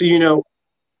 So, you know,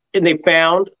 and they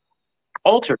found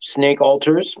altars, snake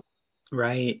altars.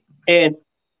 Right. And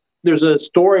there's a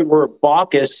story where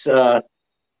Bacchus, we're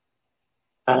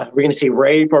going to say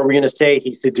rape, or we're going to say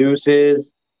he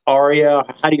seduces Aria.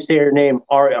 How do you say her name?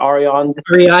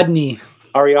 Ariadne.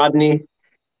 Ariadne.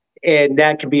 And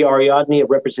that could be Ariadne, a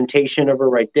representation of her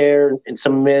right there in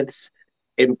some myths.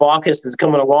 And Bacchus is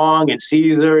coming along and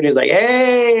sees her, and he's like,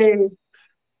 hey.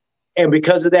 And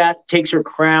because of that, takes her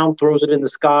crown, throws it in the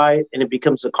sky, and it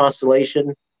becomes a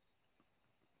constellation.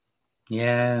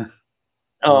 Yeah.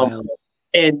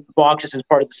 And Bacchus is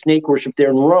part of the snake worship there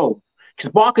in Rome. Because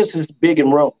Bacchus is big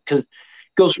in Rome. Because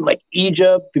it goes from like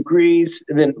Egypt to Greece,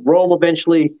 and then Rome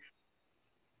eventually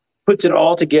puts it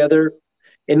all together.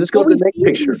 And let's go to the next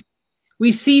picture.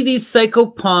 We see these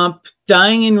psychopomp,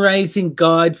 dying and rising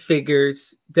god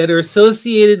figures that are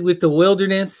associated with the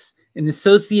wilderness and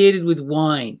associated with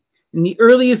wine. And the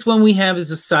earliest one we have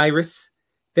is Osiris.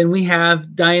 Then we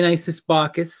have Dionysus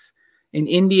Bacchus. In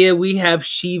India, we have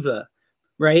Shiva,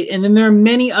 right? And then there are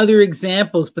many other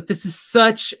examples, but this is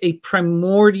such a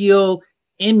primordial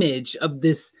image of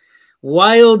this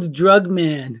wild drug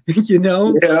man, you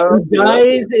know, who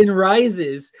dies and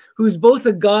rises, who's both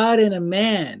a god and a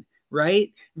man,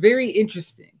 right? Very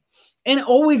interesting. And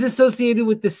always associated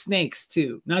with the snakes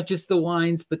too, not just the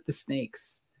wines, but the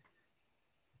snakes.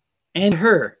 And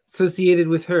her, associated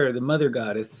with her, the mother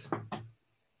goddess.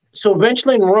 So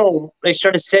eventually in Rome, they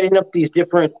started setting up these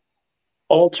different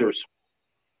altars.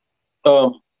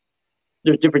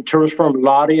 There's different terms for them: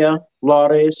 Laura,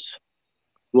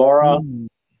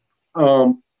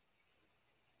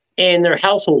 and they're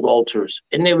household altars.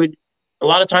 And they would a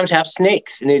lot of times have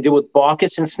snakes, and they deal with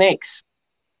Bacchus and snakes.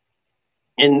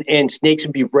 And snakes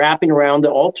would be wrapping around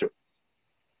the altar.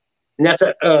 And that's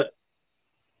a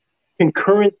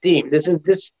concurrent theme.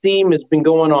 This theme has been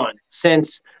going on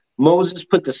since Moses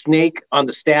put the snake on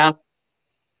the staff,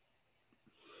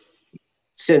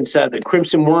 since the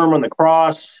crimson worm on the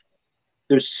cross.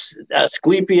 There's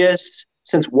Asclepius,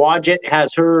 since Wadjet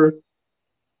has her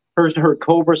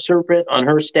cobra serpent on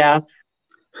her staff.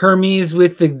 Hermes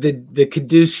with the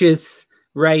caduceus,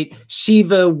 right?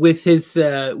 Shiva with his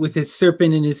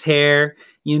serpent in his hair,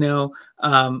 you know,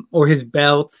 or his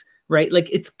belt. Right, like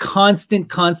it's constant,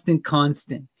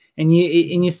 and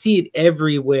you see it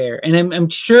everywhere. And I'm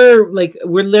sure, like,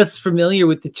 we're less familiar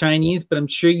with the Chinese, but I'm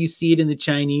sure you see it in the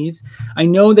Chinese. I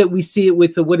know that we see it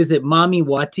with the, what is it, Mami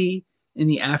Wati in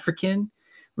the African,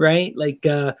 right? Like,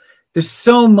 there's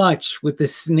so much with the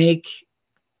snake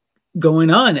going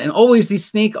on, and always these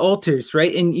snake altars,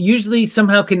 right? And usually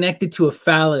somehow connected to a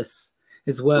phallus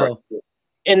as well. Right.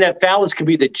 And that phallus could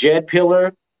be the Jed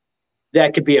pillar.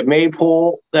 That could be a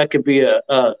maypole. That could be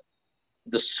the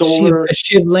solar. A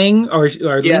shivling or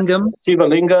lingam. Shiva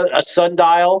linga, a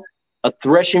sundial, a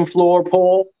threshing floor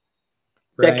pole.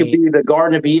 Right. That could be the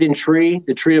Garden of Eden tree,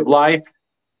 the tree of life.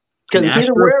 Because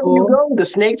wherever you go, the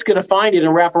snake's going to find it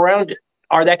and wrap around it.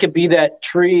 Or that could be that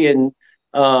tree in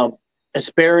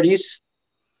Asperities.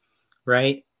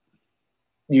 Right.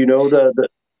 You know, the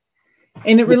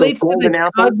and it relates to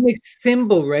the cosmic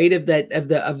symbol, right? Of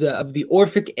the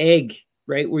Orphic egg,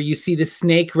 right? Where you see the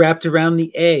snake wrapped around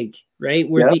the egg, right?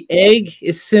 Where the egg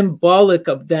is symbolic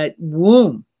of that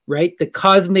womb, right? The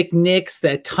cosmic nix,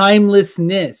 that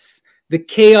timelessness, the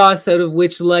chaos out of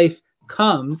which life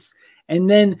comes. And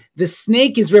then the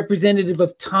snake is representative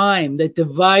of time, that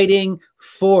dividing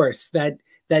force, that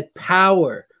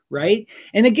power, right?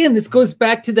 And again, this goes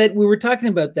back to that, we were talking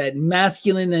about that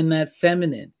masculine and that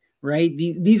feminine. Right?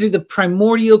 These are the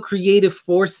primordial creative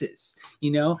forces,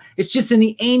 you know? It's just in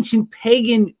the ancient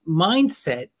pagan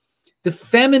mindset, the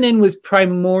feminine was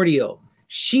primordial.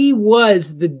 She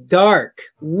was the dark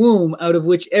womb out of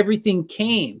which everything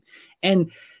came.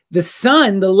 And the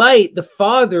sun, the light, the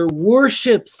father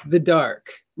worships the dark,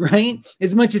 right?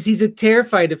 As much as he's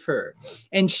terrified of her.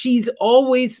 And she's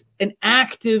always an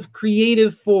active,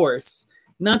 creative force,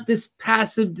 not this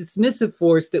passive, dismissive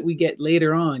force that we get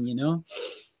later on, you know?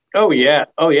 Oh, yeah.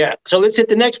 Oh, yeah. So let's hit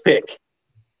the next pick.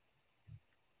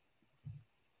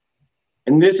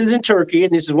 And this is in Turkey,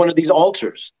 and this is one of these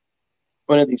altars,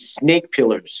 one of these snake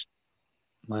pillars.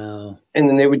 Wow. And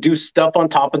then they would do stuff on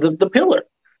top of the pillar.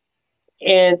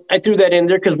 And I threw that in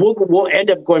there because we'll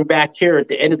end up going back here at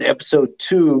the end of the episode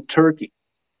to Turkey,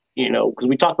 you know, because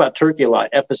we talk about Turkey a lot,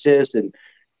 Ephesus and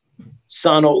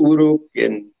Sano Uruk,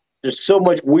 and there's so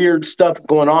much weird stuff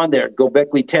going on there.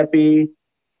 Göbekli Tepe.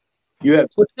 You have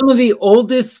with some of the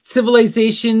oldest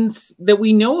civilizations that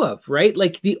we know of, right?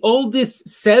 Like the oldest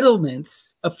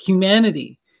settlements of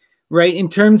humanity, right? In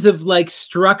terms of like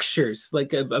structures,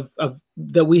 like of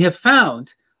that we have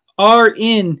found, are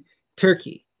in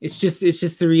Turkey. It's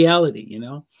just the reality, you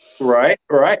know? right,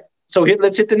 right. So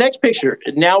let's hit the next picture.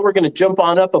 And now we're going to jump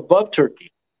on up above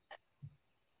Turkey.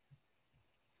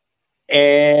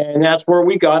 And that's where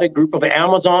we got a group of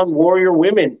Amazon warrior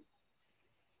women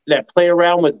that play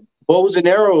around with bows and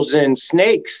arrows and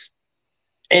snakes.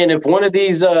 And if one of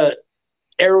these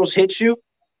arrows hits you,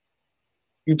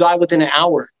 you die within an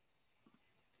hour.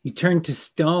 You turn to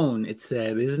stone, it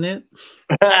said, isn't it?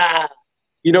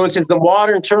 You know, it says the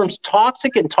modern terms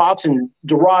toxic and toxin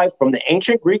derived from the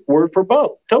ancient Greek word for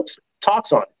bow,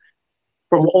 toxon,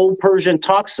 from Old Persian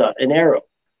toxa, an arrow.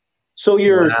 So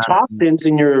your toxins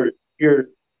and your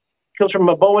comes from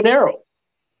a bow and arrow.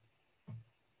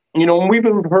 You know, we've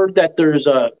even heard that there's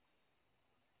a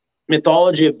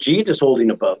mythology of Jesus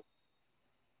holding a bow.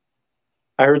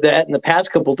 I heard that in the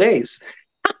past couple of days.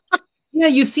 Yeah,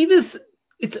 you see this.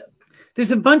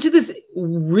 There's a bunch of this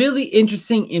really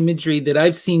interesting imagery that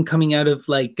I've seen coming out of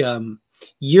like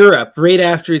Europe right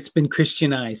after it's been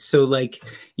Christianized. So like,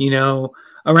 you know,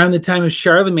 around the time of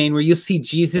Charlemagne, where you'll see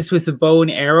Jesus with a bow and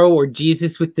arrow, or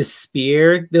Jesus with the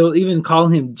spear. They'll even call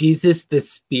him Jesus the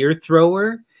spear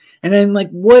thrower. And then like,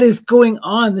 what is going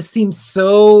on? This seems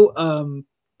so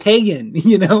pagan,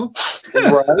 you know?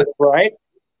 Right, right.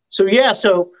 So yeah,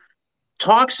 so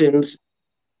toxins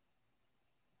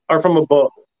are from a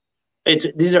bow.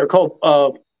 These are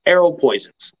called arrow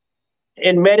poisons.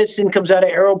 And medicine comes out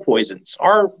of arrow poisons,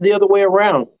 or the other way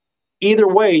around. Either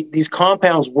way, these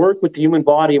compounds work with the human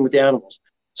body and with the animals.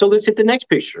 So let's hit the next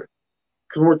picture,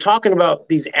 because we're talking about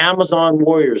these Amazon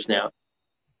warriors now.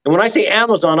 And when I say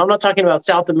Amazon, I'm not talking about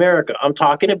South America. I'm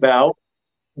talking about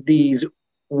these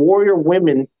warrior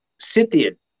women,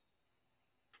 Scythian,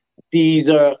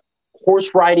 these horse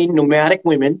riding nomadic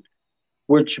women,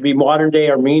 which would be modern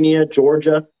day Armenia,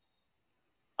 Georgia,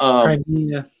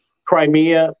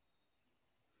 Crimea.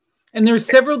 And there are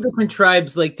several different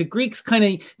tribes. Like the Greeks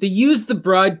they use the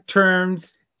broad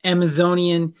terms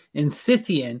Amazonian and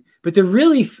Scythian, but they're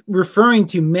really referring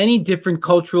to many different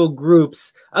cultural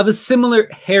groups of a similar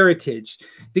heritage.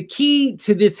 The key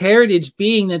to this heritage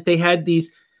being that they had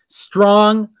these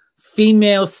strong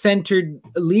female-centered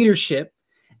leadership,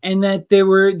 and that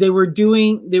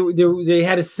they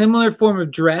had a similar form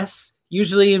of dress,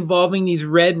 usually involving these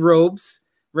red robes,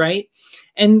 right?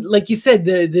 And like you said,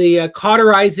 the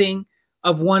cauterizing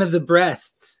of one of the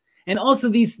breasts, and also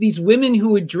these women who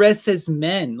would dress as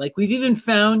men. Like we've even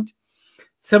found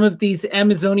some of these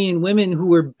Amazonian women who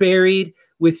were buried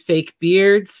with fake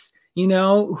beards, you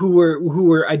know, who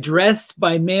were addressed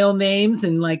by male names,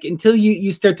 and like until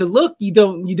you start to look, you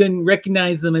didn't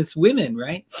recognize them as women,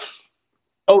 right?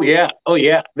 Oh yeah,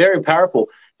 very powerful.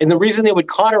 And the reason they would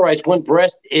cauterize one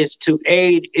breast is to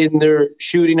aid in their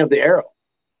shooting of the arrow.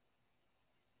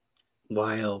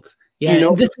 Wild. Yeah, you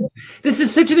know, this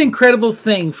is such an incredible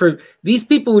thing. For these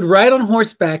people would ride on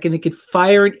horseback and they could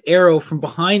fire an arrow from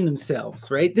behind themselves,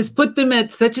 right? This put them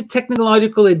at such a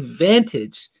technological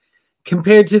advantage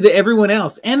compared to everyone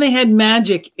else. And they had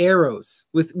magic arrows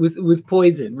with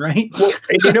poison, right? Well,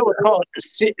 and you know what's called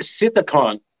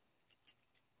Sithicon.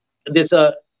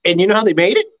 And you know how they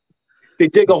made it? They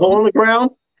dig a hole in the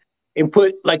ground and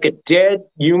put like a dead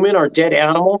human or dead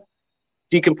animal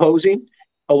decomposing,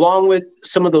 along with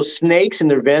some of those snakes and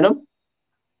their venom,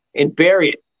 and bury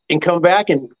it, and come back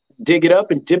and dig it up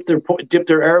and dip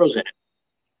their arrows in it.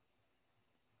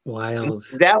 Wild.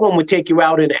 And that one would take you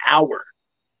out in an hour,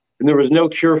 and there was no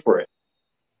cure for it.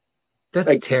 That's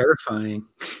like, terrifying.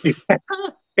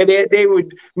 And they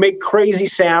would make crazy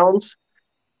sounds,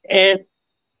 and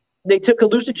they took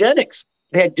hallucinogenics.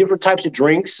 They had different types of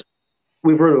drinks.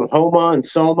 We've heard of Homa and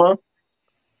Soma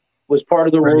was part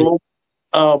of the rule.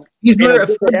 These were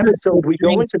episode we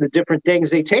go into the different things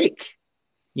they take.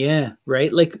 Yeah,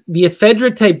 right. Like the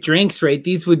ephedra type drinks, right?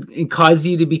 These would cause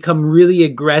you to become really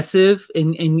aggressive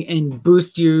and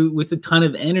boost you with a ton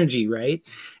of energy, right?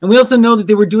 And we also know that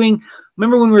they were doing.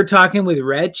 Remember when we were talking with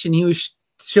Wretch and he was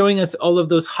showing us all of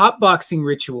those hotboxing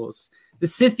rituals? The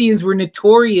Scythians were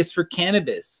notorious for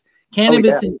cannabis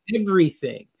and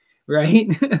everything, right?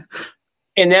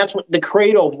 And that's what the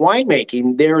cradle of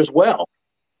winemaking there as well,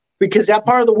 because that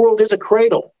part of the world is a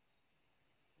cradle.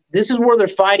 This is where they're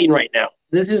fighting right now.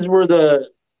 This is what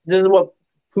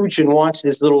Putin wants,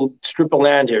 this little strip of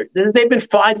land here. They've been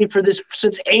fighting for this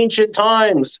since ancient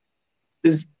times.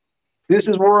 This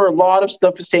is where a lot of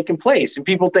stuff is taking place. And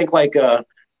people think like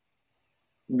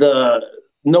the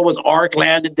Noah's Ark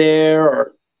landed there,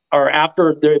 or or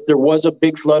after there was a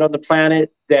big flood on the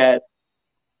planet, that,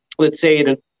 let's say,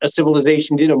 a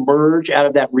civilization did emerge out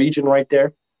of that region right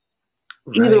there.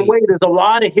 Right. Either way, there's a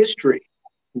lot of history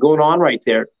going on right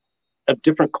there of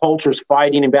different cultures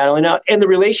fighting and battling out, and the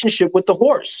relationship with the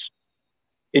horse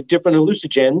at different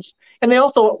hallucinogens. And they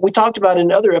also, we talked about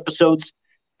in other episodes,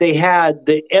 they had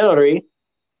the Eri,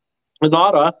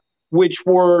 Nara, which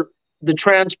were the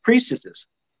trans priestesses.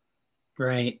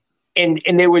 Right. And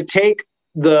they would take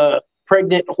the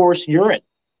pregnant horse urine,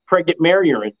 pregnant mare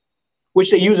urine,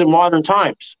 which they use in modern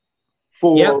times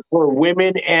for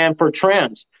women and for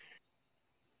trans.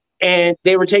 And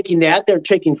they were taking that. They're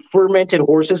taking fermented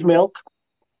horse's milk.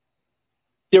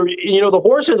 The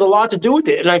horse has a lot to do with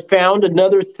it. And I found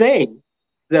another thing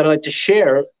that I'd like to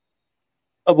share,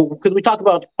 because we talk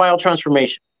about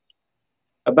biotransformation,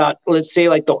 about, let's say,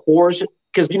 like the horse,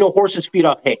 because horses feed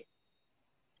off hay.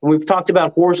 And we've talked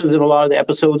about horses in a lot of the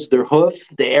episodes, their hoof,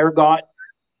 the ergot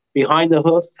behind the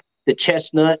hoof, the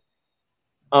chestnut,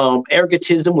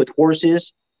 ergotism with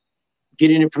horses,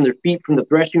 getting it from their feet, from the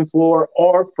threshing floor,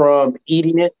 or from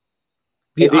eating it.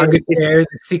 The argotere,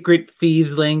 the secret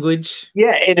thieves language.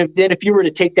 Yeah, and if you were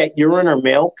to take that urine or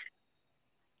milk,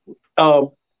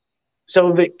 some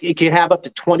of it can have up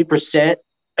to 20%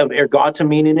 of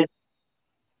ergotamine in it,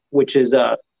 which is,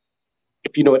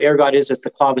 if you know what ergot is, it's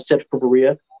the claviceps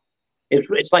purpurea.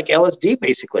 It's like LSD,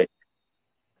 basically.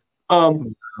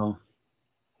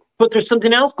 But there's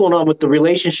something else going on with the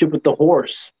relationship with the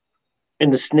horse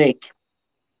and the snake.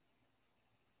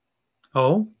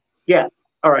 Oh? Yeah.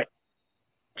 All right.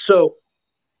 So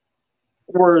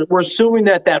we're assuming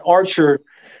that archer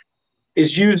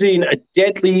is using a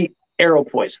deadly arrow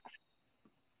poison.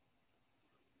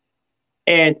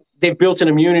 And they've built an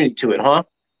immunity to it, huh?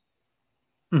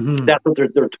 Mm-hmm. That's what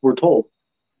we're told.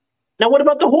 Now, what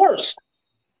about the horse?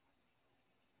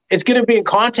 It's going to be in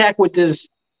contact with this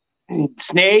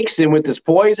snakes and with this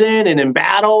poison and in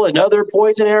battle and other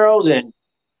poison arrows, and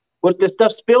what this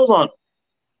stuff spills on them.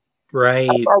 Right.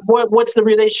 Or what's the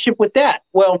relationship with that?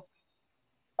 Well,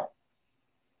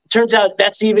 it turns out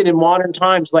that's even in modern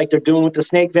times, like they're doing with the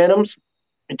snake venoms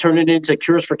and turning it into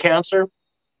cures for cancer.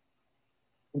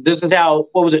 This is how,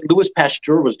 Louis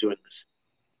Pasteur was doing this.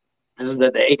 This is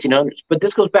at the 1800s, but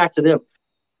this goes back to them.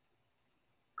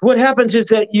 What happens is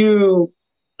that you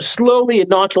slowly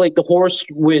inoculate the horse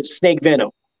with snake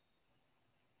venom.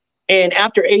 And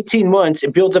after 18 months,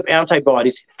 it builds up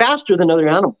antibodies faster than other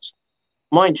animals,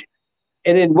 mind you.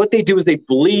 And then what they do is they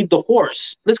bleed the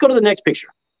horse. Let's go to the next picture.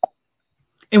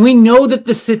 And we know that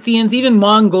the Scythians, even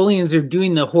Mongolians, are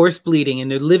doing the horse bleeding, and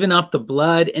they're living off the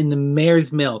blood and the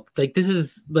mare's milk. Like, this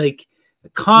is like a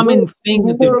common thing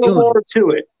that they're doing. More to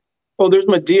it. Oh, there's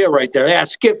Medea right there. Yeah,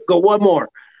 skip, go one more.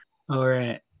 All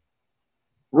right.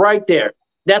 Right there.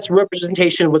 That's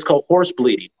representation of what's called horse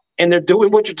bleeding. And they're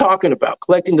doing what you're talking about,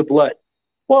 collecting the blood.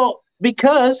 Well,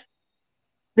 because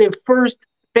they first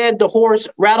fed the horse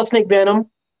rattlesnake venom,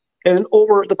 and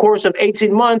over the course of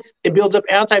 18 months, it builds up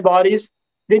antibodies.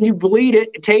 Then you bleed it,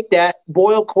 take that,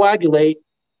 boil, coagulate,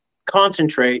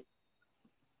 concentrate,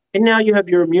 and now you have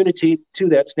your immunity to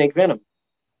that snake venom.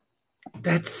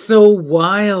 That's so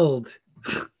wild.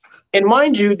 And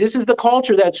mind you, this is the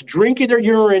culture that's drinking their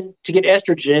urine to get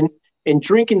estrogen and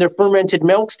drinking their fermented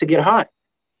milks to get high.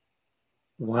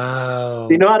 Wow.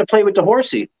 They know how to play with the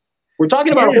horsey. We're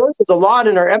talking about horses a lot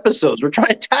in our episodes. We're trying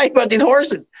to tell you about these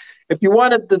horses. If you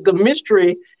wanted, the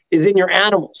mystery is in your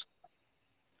animals,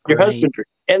 your husbandry,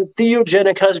 and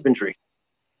theogenic husbandry.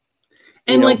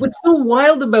 And like, what's so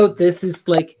wild about this is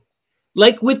like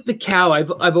with the cow, I've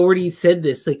already said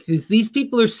this, like these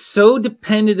people are so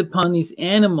dependent upon these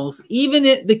animals, even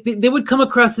they would come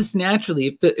across this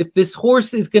naturally. If this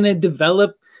horse is going to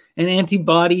develop an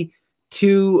antibody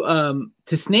to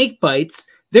snake bites,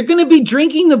 they're going to be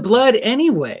drinking the blood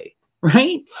anyway,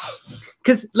 right?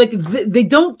 Because like they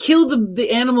don't kill the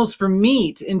animals for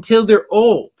meat until they're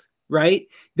old, right?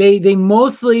 They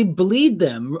mostly bleed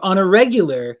them on a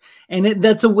regular, and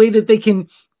that's a way that they can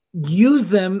use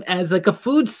them as like a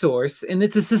food source, and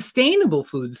it's a sustainable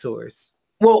food source.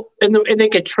 Well, and they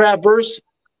could traverse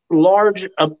large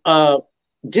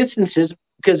distances,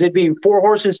 because it'd be 4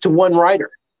 horses to 1 rider.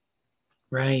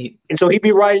 Right. And so he'd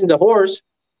be riding the horse,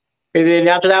 and then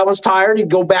after that one's tired, he'd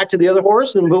go back to the other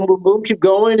horse, and boom, boom, boom, keep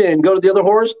going, and go to the other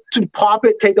horse, to pop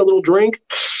it, take a little drink,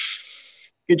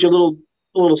 get your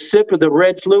little sip of the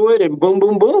red fluid, and boom,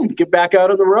 boom, boom, get back out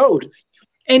on the road.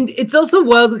 And it's also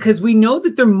wild because we know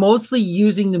that they're mostly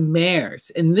using the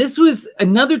mares. And this was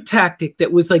another tactic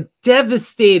that was like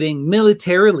devastating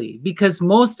militarily, because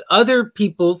most other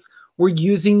peoples were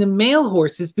using the male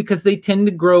horses because they tend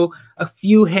to grow a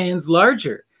few hands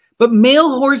larger. But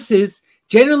male horses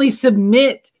generally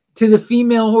submit to the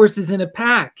female horses in a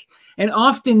pack. And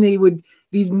often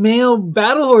these male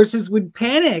battle horses would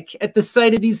panic at the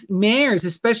sight of these mares,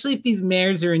 especially if these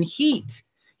mares are in heat,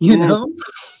 you know?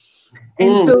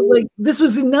 And so like this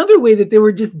was another way that they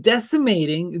were just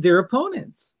decimating their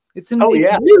opponents. It's really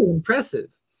impressive.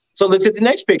 So let's hit the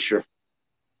next picture.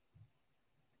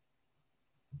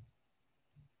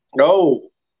 Oh,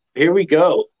 here we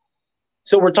go.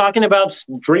 So we're talking about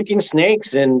drinking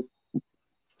snakes and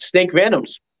snake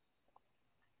venoms.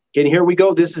 And here we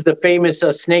go. This is the famous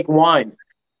snake wine.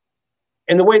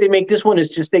 And the way they make this one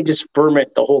is they just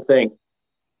ferment the whole thing.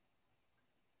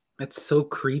 That's so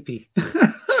creepy.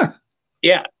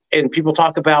 Yeah. And people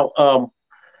talk about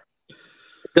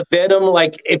the venom,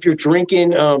 like if you're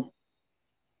drinking,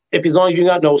 if as long as you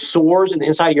got no sores in the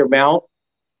inside of your mouth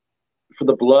for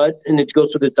the blood and it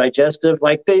goes through the digestive,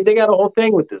 like they got a whole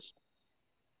thing with this.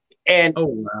 And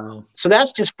so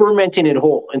that's just fermenting it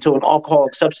whole into an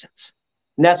alcoholic substance.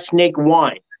 And that's snake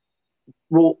wine.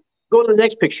 We'll go to the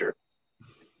next picture.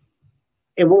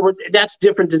 And that's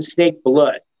different than snake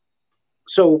blood.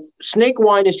 So snake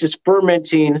wine is just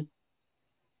fermenting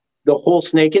the whole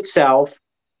snake itself.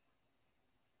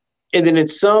 And then in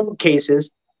some cases,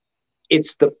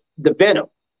 it's the venom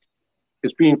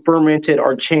is being fermented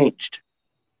or changed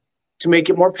to make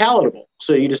it more palatable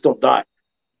so you just don't die.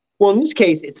 Well, in this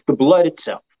case, it's the blood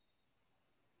itself.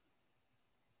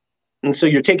 And so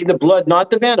you're taking the blood,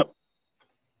 not the venom.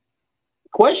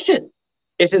 Question.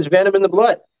 It says venom in the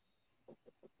blood.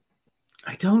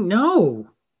 I don't know.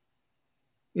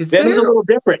 Venom's a little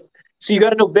different. So you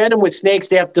got to know venom with snakes,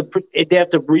 they have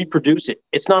to reproduce it.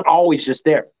 It's not always just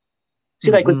there. See,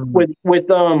 like with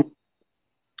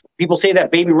people say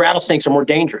that baby rattlesnakes are more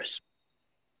dangerous.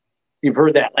 You've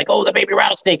heard that. Like, oh, the baby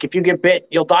rattlesnake, if you get bit,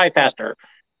 you'll die faster.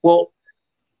 Well,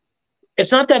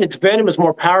 it's not that its venom is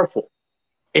more powerful.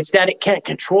 It's that it can't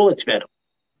control its venom.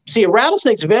 See, a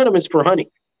rattlesnake's venom is for hunting.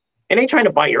 It ain't trying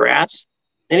to bite your ass.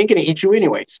 It ain't going to eat you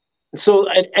anyways. So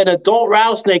an adult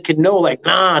rattlesnake can know, like,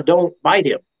 nah, don't bite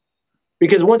him.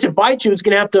 Because once it bites you, it's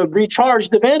going to have to recharge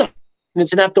the venom. And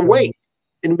it's going to have to wait.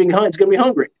 And it's going to be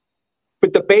hungry.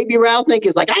 But the baby rattlesnake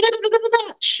is like,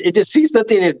 it just sees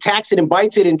something and it attacks it and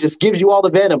bites it and just gives you all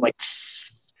the venom. Like,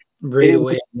 right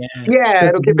away.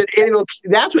 Yeah,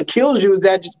 that's what kills you, is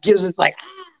that just gives it like,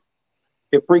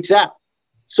 it freaks out.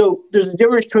 So there's a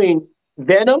difference between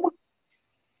venom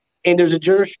and there's a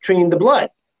difference between the blood.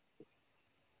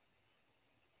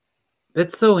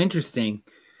 That's so interesting.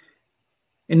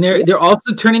 And they're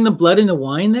also turning the blood into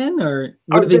wine then? Or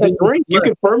what do they do? Drink? You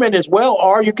can ferment as well,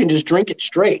 or you can just drink it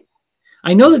straight.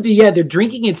 I know that they're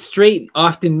drinking it straight,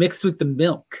 often mixed with the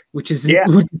milk, which is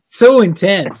so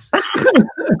intense.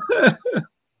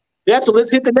 Yeah, so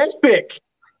let's hit the next pick.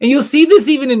 And you'll see this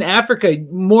even in Africa,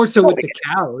 more so with the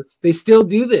cows. They still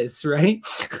do this, right?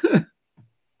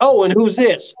 Oh, and who's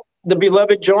this? The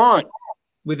beloved John.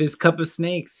 With his cup of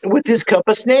snakes. With his cup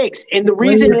of snakes. And the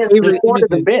reason is there's more to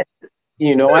the myth.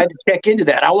 You know, I had to check into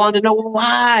that. I wanted to know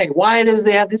why. Why does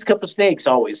they have this cup of snakes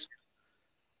always?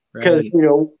 Because, you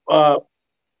know,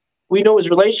 we know his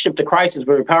relationship to Christ is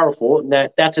very powerful, and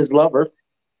that's his lover.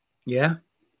 Yeah.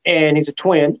 And he's a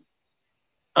twin.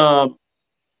 And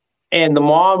the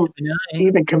mom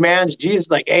even commands Jesus,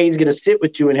 like, hey, he's going to sit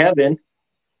with you in heaven.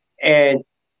 And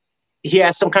he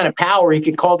has some kind of power. He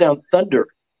can call down thunder.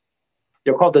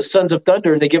 They're called the sons of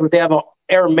thunder, and they have an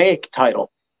Aramaic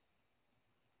title.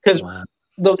 Because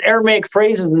those Aramaic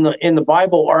phrases in the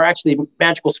Bible are actually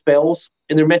magical spells,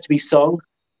 and they're meant to be sung.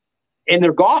 And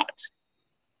they're gods.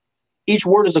 Each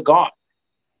word is a god.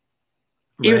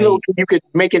 Even though you could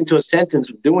make it into a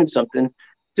sentence of doing something,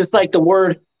 just like the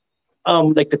word,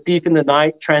 like the thief in the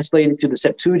night, translated to the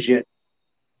Septuagint,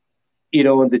 you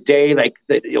know, in the day, like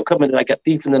you'll come in like a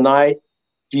thief in the night.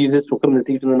 Jesus will come in the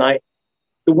thief in the night.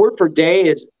 The word for day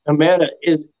is Amana,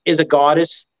 is a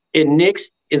goddess. And Nyx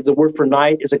is the word for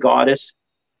night, is a goddess.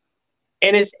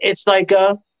 And it's like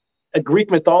a Greek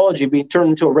mythology being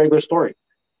turned into a regular story.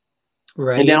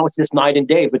 Right. And now it's just night and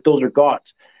day, but those are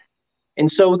gods.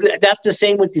 And so that's the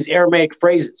same with these Aramaic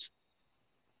phrases.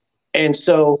 And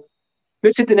so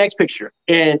let's hit the next picture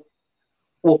and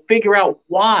we'll figure out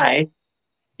why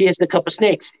he has the cup of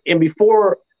snakes. And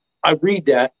before I read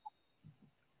that,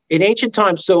 in ancient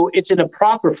times, so it's an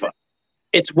apocrypha.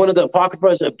 It's one of the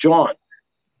apocryphas of John.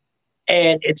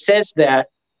 And it says that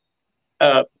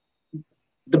the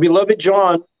beloved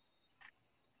John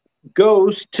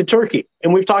goes to Turkey.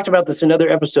 And we've talked about this in other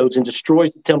episodes, and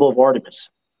destroys the temple of Artemis.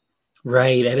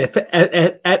 Right,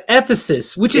 at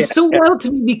Ephesus, which is so wild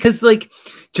to me because, like,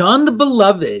 John the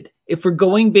Beloved, if we're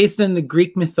going based on the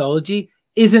Greek mythology,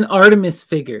 is an Artemis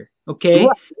figure. Okay.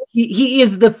 Right. He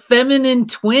is the feminine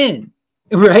twin,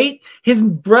 right? His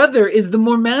brother is the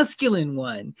more masculine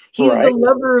one. He's the Right.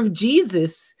 lover of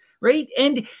Jesus, right?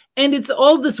 And it's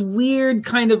all this weird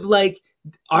kind of like,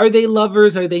 are they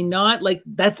lovers? Are they not? Like,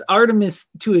 that's Artemis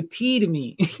to a T to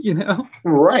me, you know?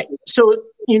 Right. So,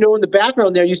 you know, in the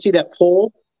background there, you see that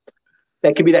pole.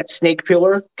 That could be that snake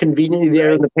pillar conveniently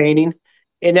there in the painting.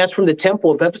 And that's from the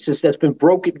Temple of Ephesus that's been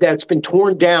broken, that's been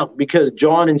torn down because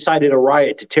John incited a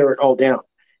riot to tear it all down.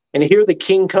 And here the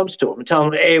king comes to him and tells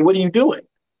him, hey, what are you doing?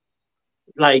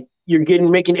 Like, you're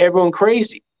making everyone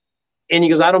crazy. And he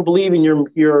goes, I don't believe in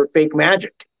your fake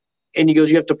magic. And he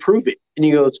goes, you have to prove it. And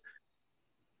he goes,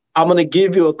 I'm going to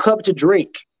give you a cup to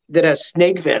drink that has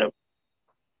snake venom.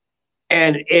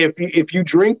 And if you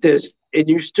drink this and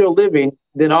you're still living,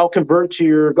 then I'll convert to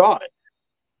your God.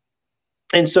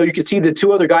 And so you can see the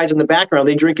two other guys in the background,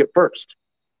 they drink it first.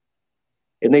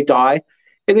 And they die.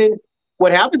 And then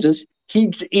what happens is he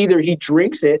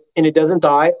drinks it and it doesn't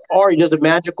die, or he does a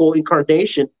magical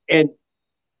incantation and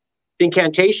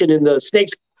the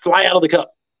snakes fly out of the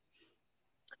cup.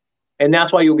 And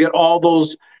that's why you'll get all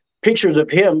those pictures of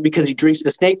him, because he drinks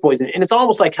the snake poison. And it's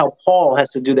almost like how Paul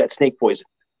has to do that snake poison.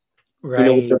 Right.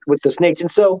 You know, with the snakes. And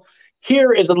so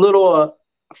here is a little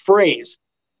phrase.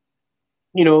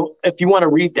 You know, if you want to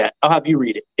read that, I'll have you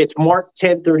read it. It's Mark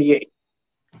 10:38.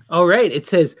 All right. It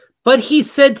says, but he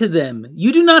said to them,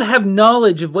 you do not have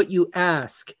knowledge of what you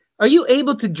ask. Are you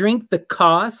able to drink the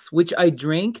kos which I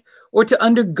drink, or to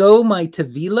undergo my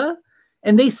tevila?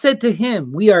 And they said to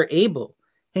him, we are able.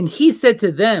 And he said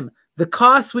to them, the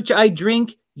kos which I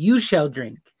drink, you shall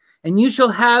drink, and you shall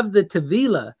have the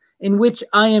tevila in which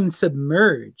I am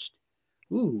submerged.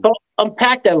 Ooh. So I'll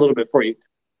unpack that a little bit for you.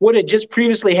 What had just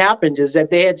previously happened is that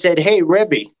they had said, hey,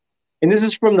 Rebbe, and this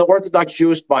is from the Orthodox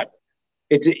Jewish Bible.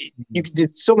 You can do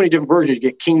so many different versions. You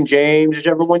get King James,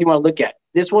 whichever one you want to look at.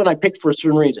 This one I picked for a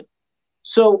certain reason.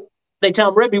 So they tell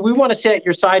him, Rebbe, we want to sit at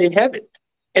your side in heaven.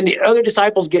 And the other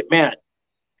disciples get mad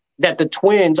that the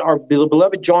twins, our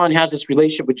beloved John, has this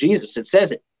relationship with Jesus. It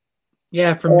says it.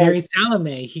 Yeah, from Mary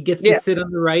Salome. He gets to sit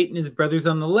on the right and his brother's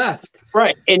on the left.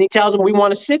 Right. And he tells them, we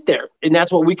want to sit there. And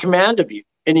that's what we command of you.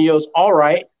 And he goes, all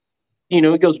right. You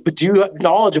know, he goes, but do you have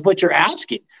knowledge of what you're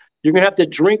asking? You're going to have to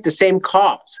drink the same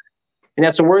cause. And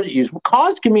that's the word it used.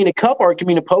 Cause can mean a cup or it can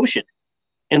mean a potion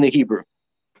in the Hebrew.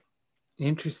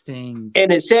 Interesting.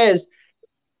 And it says,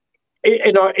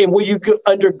 and will you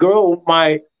undergo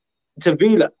my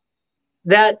tevila?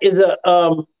 That is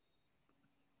a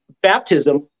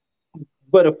baptism,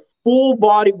 but a full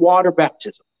body water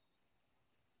baptism.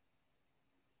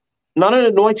 Not an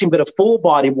anointing, but a full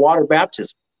body water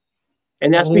baptism.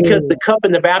 And that's because the cup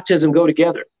and the baptism go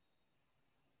together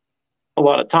a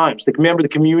lot of times. Remember the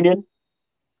communion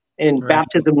and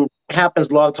baptism happens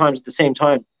a lot of times at the same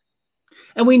time.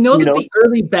 And we know that the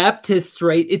early Baptists,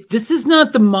 right? This is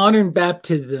not the modern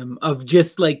baptism of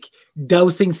just like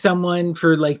dousing someone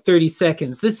for like 30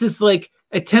 seconds. This is like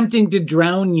attempting to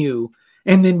drown you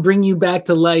and then bring you back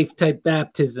to life type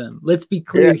baptism. Let's be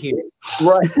clear here.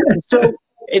 Right.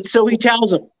 And so he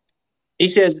tells them, he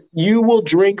says, you will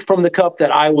drink from the cup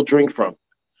that I will drink from.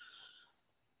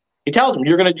 He tells them,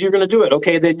 you're gonna do it.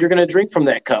 Okay, then you're gonna drink from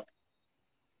that cup.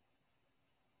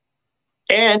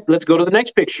 And let's go to the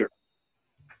next picture.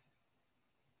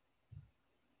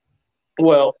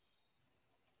 Well,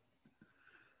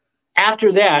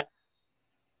 after that,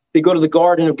 they go to the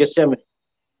Garden of Gethsemane.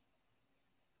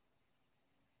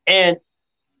 And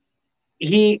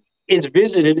he is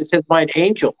visited, it says, by an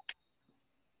angel.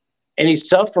 And he's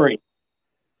suffering.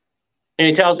 And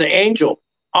he tells the angel,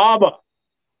 Abba,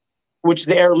 which is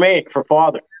the Aramaic for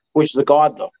father, which is a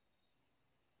God, though.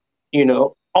 You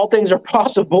know, all things are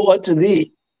possible unto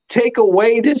thee. Take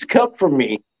away this cup from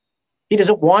me. He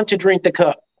doesn't want to drink the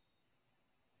cup.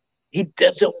 He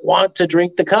doesn't want to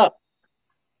drink the cup.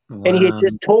 Wow. And he had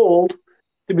just told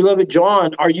the beloved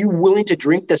John, are you willing to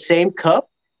drink the same cup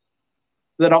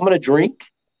that I'm going to drink?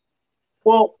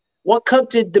 Well, what cup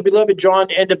did the beloved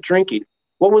John end up drinking?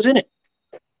 What was in it?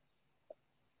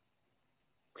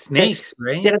 Snakes,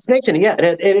 right? It had snakes in it, yeah.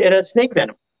 It had snake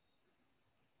venom.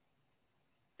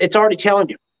 It's already telling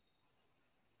you,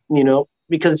 you know,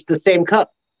 because it's the same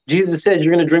cup. Jesus says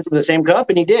you're going to drink from the same cup,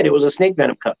 and he did. It was a snake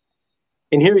venom cup.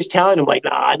 And here he's telling him, like,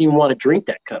 nah, I didn't even want to drink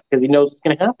that cup because he knows it's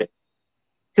going to happen.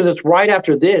 Because it's right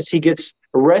after this, he gets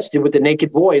arrested with the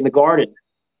naked boy in the garden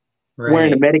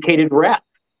wearing a medicated wrap.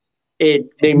 They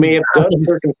may have done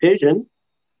circumcision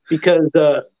because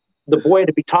the boy had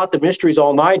to be taught the mysteries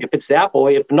all night if it's that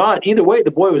boy. If not, either way,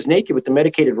 the boy was naked with the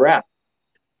medicated wrap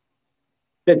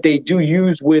that they do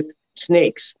use with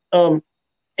snakes. And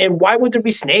And why would there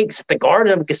be snakes at the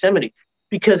Garden of Gethsemane?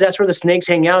 Because that's where the snakes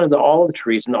hang out in the olive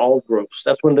trees and the olive groves.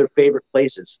 That's one of their favorite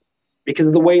places. Because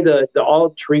of the way the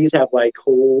olive trees have like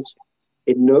holes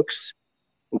and nooks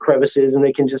and crevices, and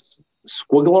they can just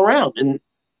squiggle around. And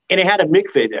it had a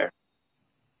mikveh there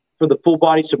for the full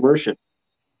body submersion.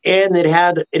 And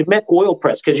it meant oil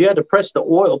press, because you had to press the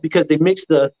oil, because they mixed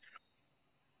the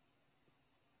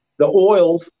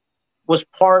oils was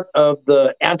part of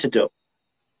the antidote,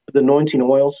 the anointing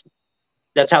oils.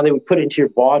 That's how they would put it into your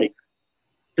body,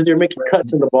 because they were making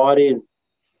cuts in the body, and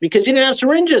because you didn't have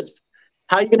syringes.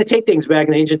 How are you going to take things back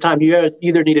in the ancient time? You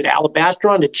either needed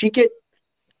alabastron to cheek it,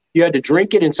 you had to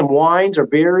drink it in some wines or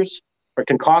beers or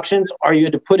concoctions, or you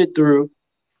had to put it through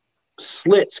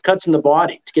slits, cuts in the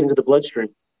body to get into the bloodstream.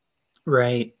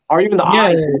 Right. Or even the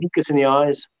eyes, the mucus in the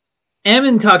eyes.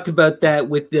 Ammon talked about that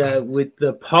with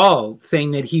the Paul,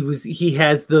 saying that he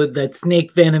has that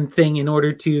snake venom thing in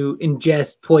order to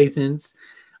ingest poisons,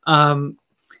 and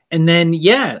then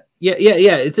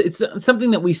it's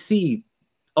something that we see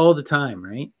all the time,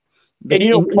 right?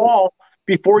 And Paul,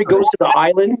 before he goes to the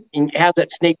island and has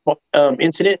that snake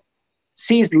incident,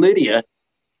 sees Lydia,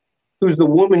 who's the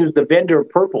woman who's the vendor of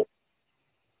purple,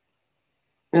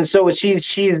 and so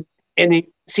and he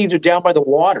sees her down by the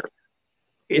water.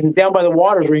 And down by the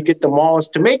waters where you get the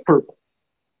mollusk to make purple.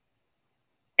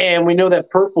 And we know that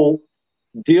purple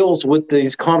deals with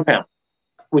these compound,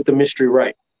 with the mystery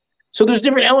rite. So there's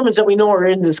different elements that we know are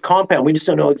in this compound. We just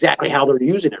don't know exactly how they're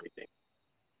using everything.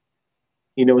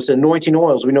 It's anointing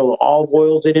oils. We know the olive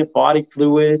oils in it, body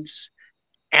fluids,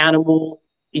 animal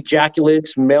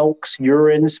ejaculates, milks,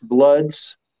 urines,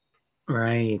 bloods.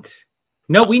 Right.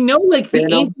 No, we know like the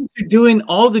ancients are doing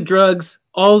all the drugs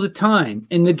all the time,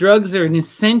 and the drugs are an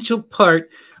essential part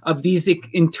of these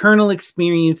internal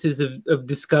experiences of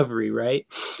discovery, right?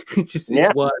 It's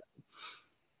what.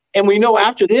 And we know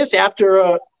after this,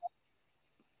 after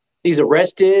he's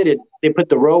arrested, and they put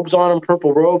the robes on him,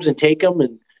 purple robes, and take him,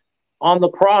 and on the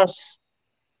cross,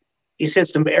 he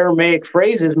says some Aramaic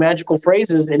phrases, magical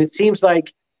phrases, and it seems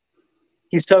like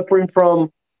he's suffering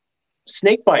from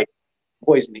snake bite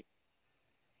poisoning.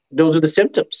 Those are the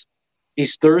symptoms.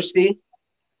 He's thirsty.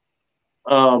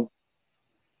 It's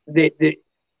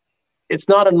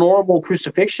not a normal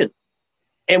crucifixion.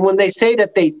 And when they say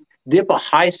that they dip a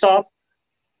hyssop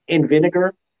in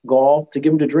vinegar, gall, to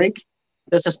give him to drink,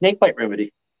 that's a snakebite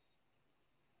remedy.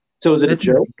 So is it a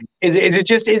joke? Is it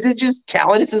just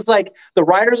talent? Is this like the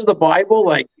writers of the Bible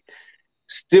like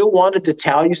still wanted to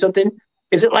tell you something?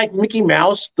 Is it like Mickey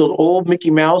Mouse, those old Mickey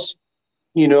Mouse,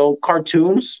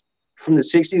 cartoons from the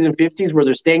 60s and 50s where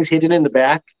there's things hidden in the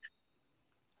back?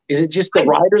 Is it just the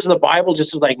writers of the Bible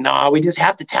just like, nah, we just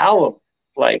have to tell them?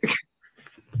 Like,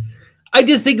 I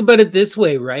just think about it this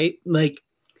way, right? Like,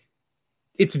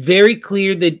 it's very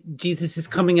clear that Jesus is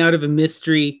coming out of a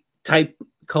mystery type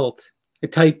cult, a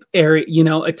type area,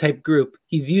 a type group.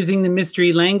 He's using the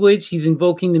mystery language. He's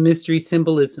invoking the mystery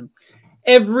symbolism.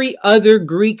 Every other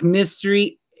Greek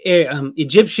mystery,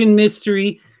 Egyptian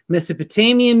mystery,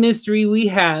 Mesopotamian mystery we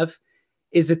have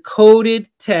is a coded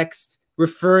text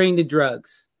referring to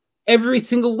drugs. Every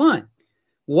single one.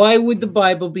 Why would the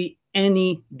Bible be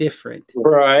any different?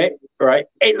 Right.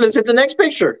 Hey, let's hit the next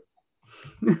picture.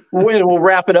 We'll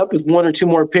wrap it up with one or two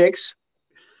more pics.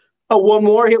 Oh, one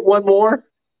more. Hit one more.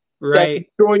 Right. That's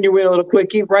throwing you in a little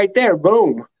quickie. Right there.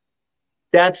 Boom.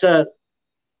 That's the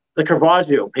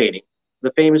Caravaggio painting,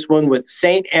 the famous one with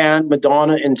Saint Anne,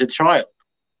 Madonna, and the Child.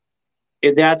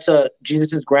 And that's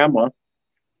Jesus's grandma.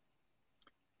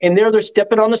 And there they're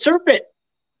stepping on the serpent.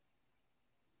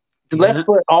 The left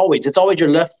foot always. It's always your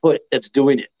left foot that's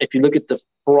doing it. If you look at the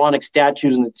Pharaonic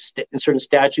statues and certain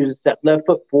statues, it's that left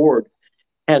foot forward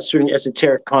has certain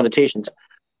esoteric connotations.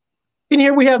 And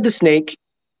here we have the snake,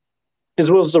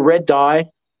 as well as the red dye,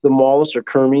 the mollusk or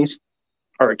kermes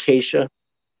or acacia.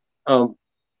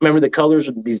 Remember the colors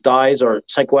of these dyes are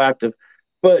psychoactive.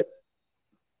 But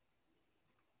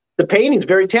the painting's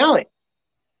very telling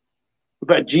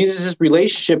about Jesus'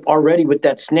 relationship already with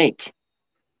that snake,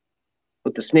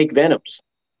 with the snake venoms.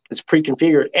 It's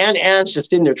pre-configured. And Anne's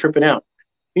just in there tripping out.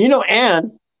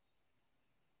 Anne,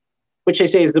 which they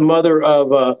say is the mother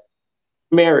of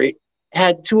Mary,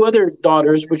 had two other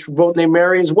daughters, which were both named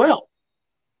Mary as well.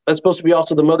 That's supposed to be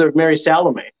also the mother of Mary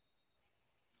Salome.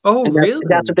 Oh, really?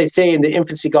 That's what they say in the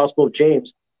infancy gospel of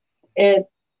James. And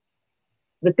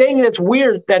the thing that's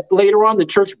weird that later on the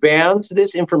church bans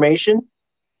this information,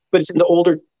 but it's in the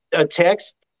older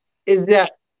text, is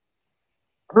that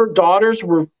her daughters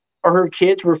or her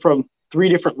kids were from three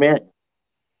different men,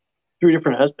 three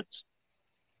different husbands.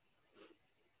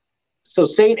 So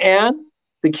Saint Anne,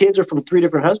 the kids are from three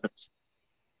different husbands.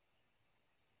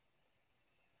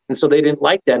 And so they didn't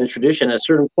like that in tradition. At a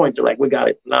certain point, they're like, we got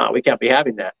it. Nah, we can't be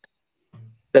having that.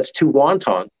 That's too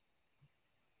wanton.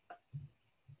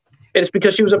 And it's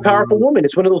because she was a powerful woman.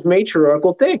 It's one of those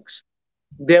matriarchal things.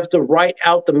 They have to write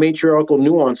out the matriarchal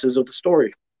nuances of the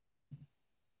story.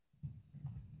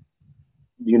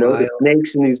 You know, the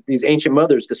snakes and these ancient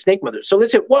mothers, the snake mothers. So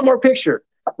let's hit one more picture.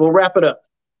 We'll wrap it up.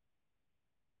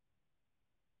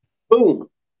 Boom.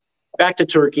 Back to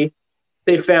Turkey.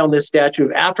 They found this statue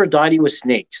of Aphrodite with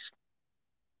snakes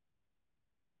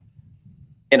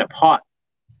in a pot.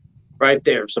 Right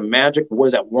there. Some magic. What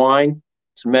is that? Wine.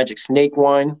 Some magic snake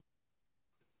wine.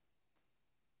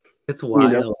 It's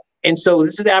wild. You know? And so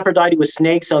this is Aphrodite with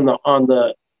snakes on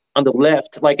the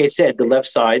left. Like I said, the left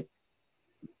side.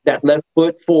 That left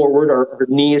foot forward, or her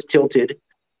knee is tilted.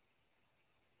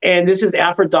 And this is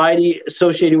Aphrodite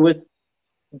associated with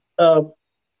the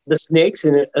snakes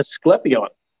and Asclepion,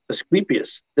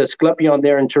 Asclepius, the Asclepion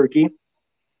there in Turkey.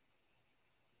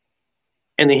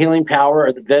 And the healing power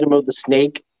or the venom of the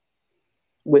snake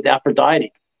with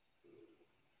Aphrodite.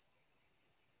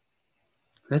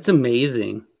 That's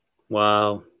amazing.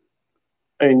 Wow.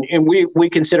 And we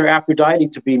consider Aphrodite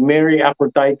to be Mary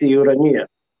Aphrodite Urania.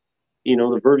 You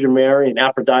know, the Virgin Mary and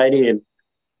Aphrodite and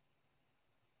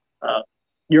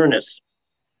Uranus.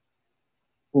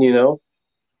 You know,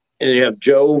 and you have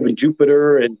Jove and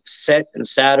Jupiter and Set and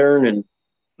Saturn, and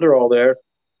they're all there,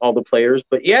 all the players.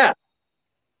 But yeah,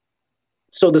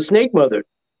 so the snake mother.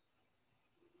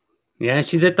 Yeah,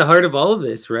 she's at the heart of all of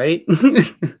this, right?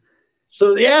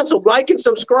 So yeah, so like and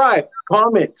subscribe,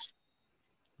 comments.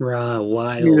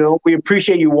 Wild. You know, we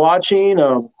appreciate you watching.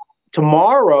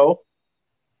 Tomorrow,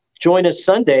 join us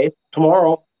Sunday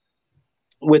tomorrow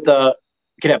with you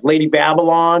can have Lady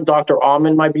Babylon, Dr.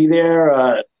 Almond might be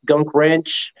there, Gunk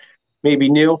Wrench, maybe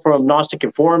Neil from Gnostic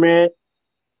Informant,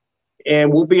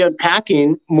 and we'll be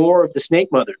unpacking more of the Snake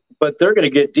Mother. But they're going to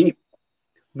get deep.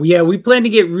 Yeah, we plan to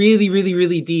get really, really,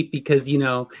 really deep because, you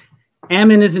know,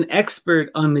 Ammon is an expert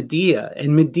on Medea,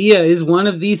 and Medea is one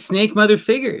of these Snake Mother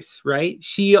figures, right?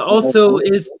 She also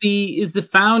is the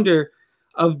founder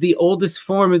of the oldest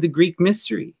form of the Greek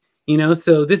mystery, you know,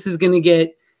 so this is going to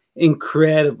get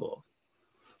incredible.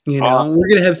 You know, awesome. We're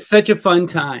going to have such a fun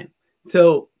time.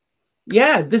 So,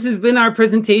 yeah, this has been our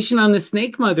presentation on the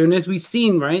Snake Mother. And as we've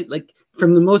seen, right, like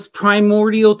from the most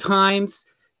primordial times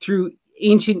through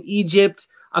ancient Egypt,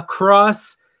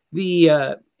 across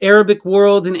the Arabic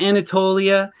world in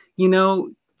Anatolia, you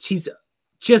know, she's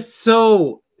just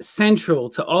so central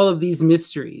to all of these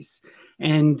mysteries.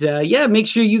 And yeah, make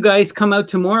sure you guys come out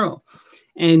tomorrow.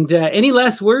 And any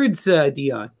last words,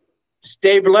 Dion?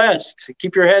 Stay blessed.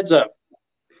 Keep your heads up.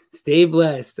 Stay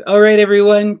blessed. All right,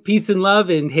 everyone. Peace and love,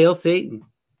 and hail Satan.